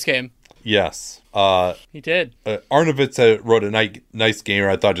triple-double in this game. Yes. He did. Arnovitz wrote a nice game.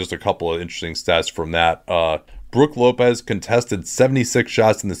 I thought just a couple of interesting stats from that. Brook Lopez contested 76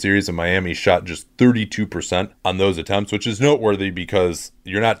 shots in the series, and Miami shot just 32% on those attempts, which is noteworthy because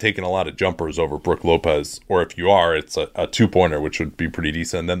you're not taking a lot of jumpers over Brook Lopez, or if you are, it's a two-pointer, which would be pretty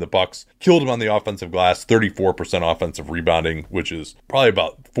decent. And then the Bucks killed him on the offensive glass, 34% offensive rebounding, which is probably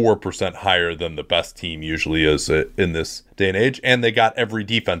about 4% higher than the best team usually is in this day and age. And they got every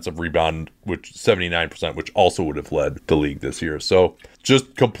defensive rebound, which 79%, which also would have led the league this year. So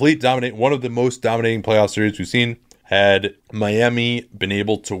just complete one of the most dominating playoff series we've seen. Had Miami been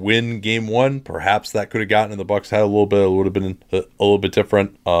able to win game 1, perhaps that could have gotten in the Bucks had a little bit. It would have been a little bit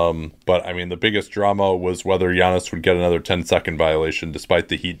different. But I mean, the biggest drama was whether Giannis would get another 10-second violation, despite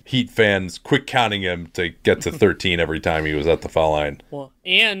the Heat fans quick counting him to get to 13 every time he was at the foul line. Well,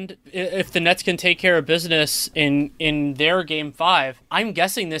 and if the Nets can take care of business in their game 5, I'm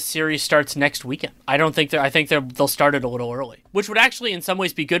guessing this series starts next weekend. I think they'll start it a little early, which would actually in some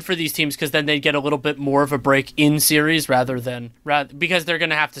ways be good for these teams because then they'd get a little bit more of a break in series because they're going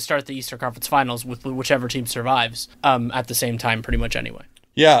to have to start the Eastern Conference Finals with whichever team survives at the same time pretty much anyway.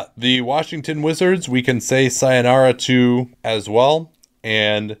 Yeah, the Washington Wizards we can say sayonara to as well.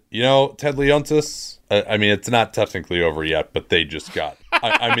 And, Ted Leonsis, I mean, it's not technically over yet, but they just got...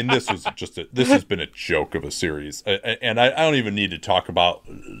 I mean, this has been a joke of a series. And I don't even need to talk about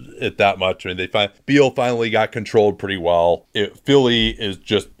it that much. I mean, Beal finally got controlled pretty well. Philly is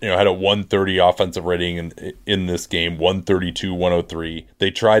just, had a 130 offensive rating in this game, 132-103.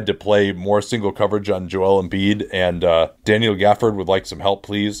 They tried to play more single coverage on Joel Embiid, and Daniel Gafford would like some help,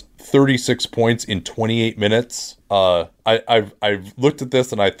 please. 36 points in 28 minutes. I've looked at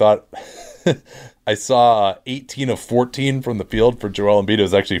this and I thought... I saw 18 of 14 from the field for Joel Embiid. It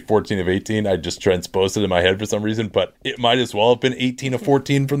was actually 14 of 18. I just transposed it in my head for some reason, but it might as well have been 18 of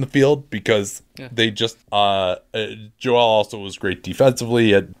 14 from the field because they just... Joel also was great defensively.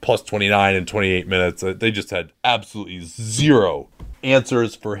 He had plus 29 in 28 minutes. They just had absolutely zero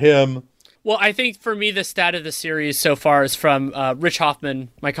answers for him. Well, I think for me, the stat of the series so far is from Rich Hoffman,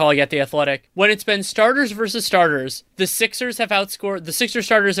 my colleague at The Athletic. When it's been starters versus starters, the Sixers starters have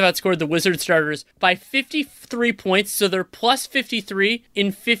outscored the Wizards starters by 53 points, so they're plus 53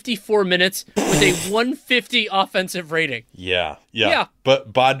 in 54 minutes with a 150 offensive rating. Yeah.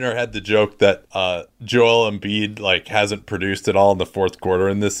 But Bodner had the joke that Joel Embiid hasn't produced at all in the fourth quarter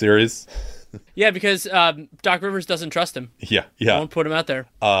in this series. Yeah, because Doc Rivers doesn't trust him. Yeah. Won't put him out there.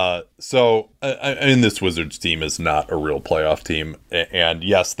 So this Wizards team is not a real playoff team. And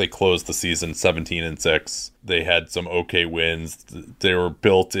yes, they closed the season 17-6. They had some okay wins. They were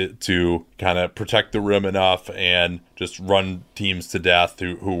built to kind of protect the rim enough and just run teams to death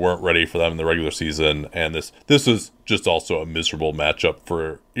who weren't ready for them in the regular season. And this is just also a miserable matchup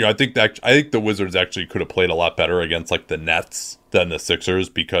for, I think the Wizards actually could have played a lot better against the Nets than the Sixers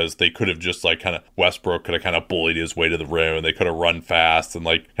because they could have just kind of Westbrook could have kind of bullied his way to the rim, and they could have run fast and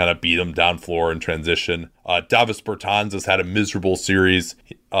like kind of beat him down floor in transition. Davis Bertans has had a miserable series.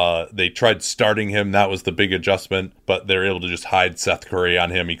 They tried starting him. That was the big adjustment, but they're able to just hide Seth Curry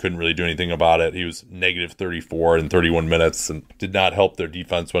on him. He couldn't really do anything about it. He was negative 34 in 31 minutes and did not help their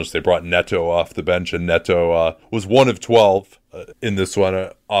defense much. They brought Neto off the bench, and Neto was 1 of 12 in this one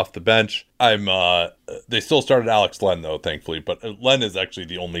off the bench. They still started Alex Len though, thankfully, but Len is actually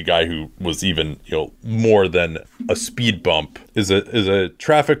the only guy who was even, more than a speed bump. Is a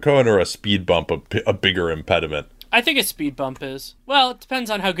traffic cone or a speed bump a bigger impediment? I think a speed bump is. Well, it depends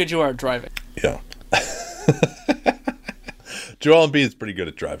on how good you are at driving. Yeah. Joel Embiid is pretty good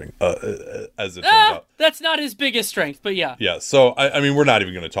at driving, as it turns out. That's not his biggest strength, but yeah. Yeah, so, I mean, we're not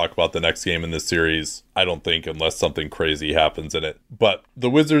even going to talk about the next game in this series, I don't think, unless something crazy happens in it. But the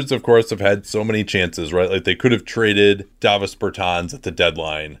Wizards, of course, have had so many chances, right? Like, they could have traded Davis Bertans at the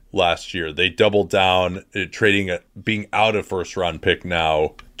deadline last year. They doubled down, being out a first-round pick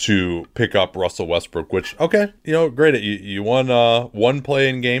now to pick up Russell Westbrook, which, okay, great. You won one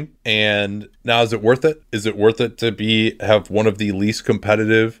play-in game, and now is it worth it? Is it worth it to have one of the least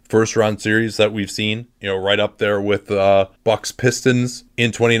competitive first-round series that we've seen? Right up there with Bucks Pistons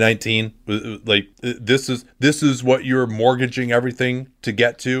in 2019. Like, this is what you're mortgaging everything to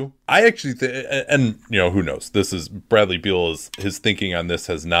get to. I actually think, and who knows? This is Bradley Beal. His thinking on this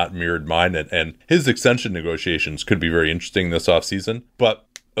has not mirrored mine, and his extension negotiations could be very interesting this offseason. But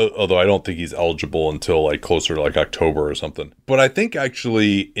although I don't think he's eligible until like closer to like October or something. But I think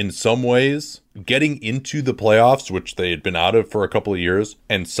actually in some ways getting into the playoffs, which they had been out of for a couple of years,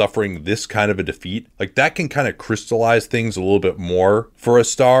 and suffering this kind of a defeat, like that can kind of crystallize things a little bit more for a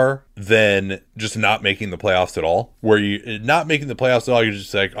star than just not making the playoffs at all. Where you not making the playoffs at all, you're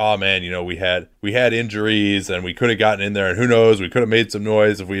just like, oh man, we had injuries and we could have gotten in there, and who knows, we could have made some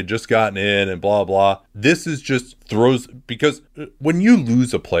noise if we had just gotten in and blah blah. This is just because when you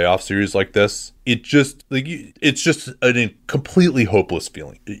lose a playoff series like this, it's just a completely hopeless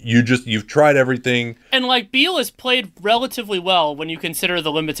feeling. You've tried everything, and like Beal has played relatively well when you consider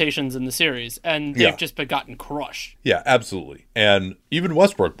the limitations in the series, and they've just been gotten crushed. Yeah, absolutely. And even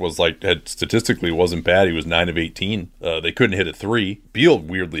Westbrook statistically wasn't bad. He was 9 of 18. They couldn't hit a three. Beal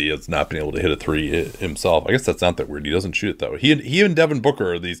weirdly has not been able to hit a three himself. I guess that's not that weird. He doesn't shoot it that way. He and Devin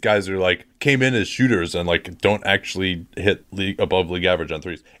Booker are these guys who like came in as shooters and like don't actually hit above league average on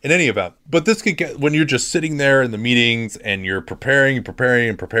threes. In any event, but this could get when you're just sitting there in the meetings and you're preparing,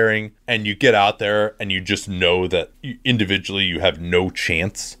 and you get out there and you just know that individually you have no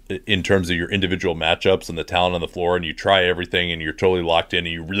chance in terms of your individual matchups and the talent on the floor, and you try everything and you're totally locked in,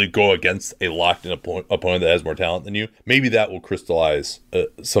 and you really go against a locked in opponent that has more talent than you. Maybe that will crystallize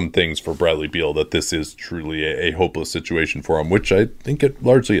some things for Bradley Beal, that this is truly a hopeless situation for him, which I think it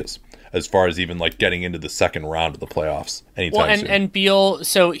largely is, as far as even like getting into the second round of the playoffs anytime soon. And Beal,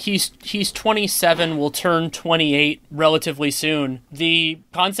 so he's 27, will turn 28 relatively soon. The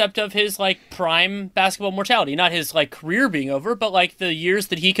concept of his like prime basketball mortality, not his like career being over, but like the years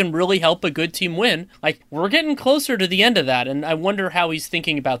that he can really help a good team win, like we're getting closer to the end of that, and I wonder how he's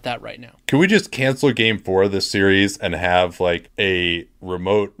thinking about that right now. Can we just cancel Game 4 of this series and have like a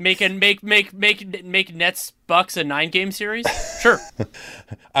remote make Nets Bucks a 9-game series? Sure.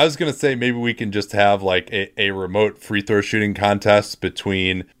 I was gonna say maybe we can just have like a remote free throw shooting contest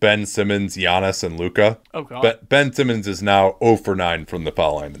between Ben Simmons, Giannis, and Luka. Oh god. But Ben Simmons is now 0 for 9 from the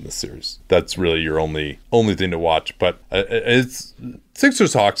foul line in this series. That's really your only thing to watch. But it's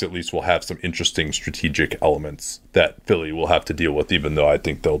Sixers Hawks at least will have some interesting strategic elements that Philly will have to deal with, even though I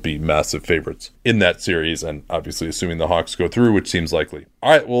think they'll be massive favorites in that series, and obviously assuming the Hawks go through, which seems likely.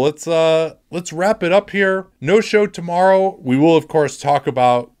 All right, well, let's wrap it up here. No show tomorrow. We will, of course, talk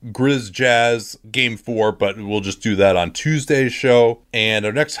about Grizz Jazz Game 4, but we'll just do that on Tuesday's show. And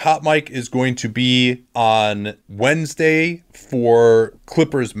our next hot mic is going to be on Wednesday for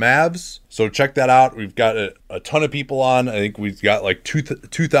Clippers Mavs. So check that out. We've got a ton of people on. I think we've got like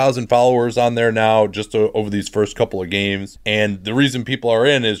 2,000 followers on there now just over these first couple of games. And the reason people are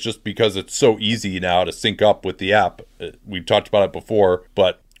in is just because it's so easy now to sync up with the app. We've talked about it before,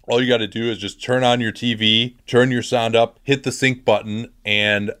 but all you got to do is just turn on your TV, turn your sound up, hit the sync button,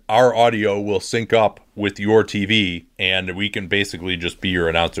 and our audio will sync up with your TV, and we can basically just be your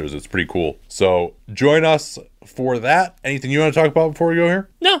announcers. It's pretty cool. So join us for that. Anything you want to talk about before we go here?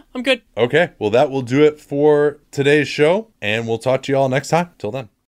 No, I'm good. Okay, well, that will do it for today's show, and we'll talk to you all next time. Till then.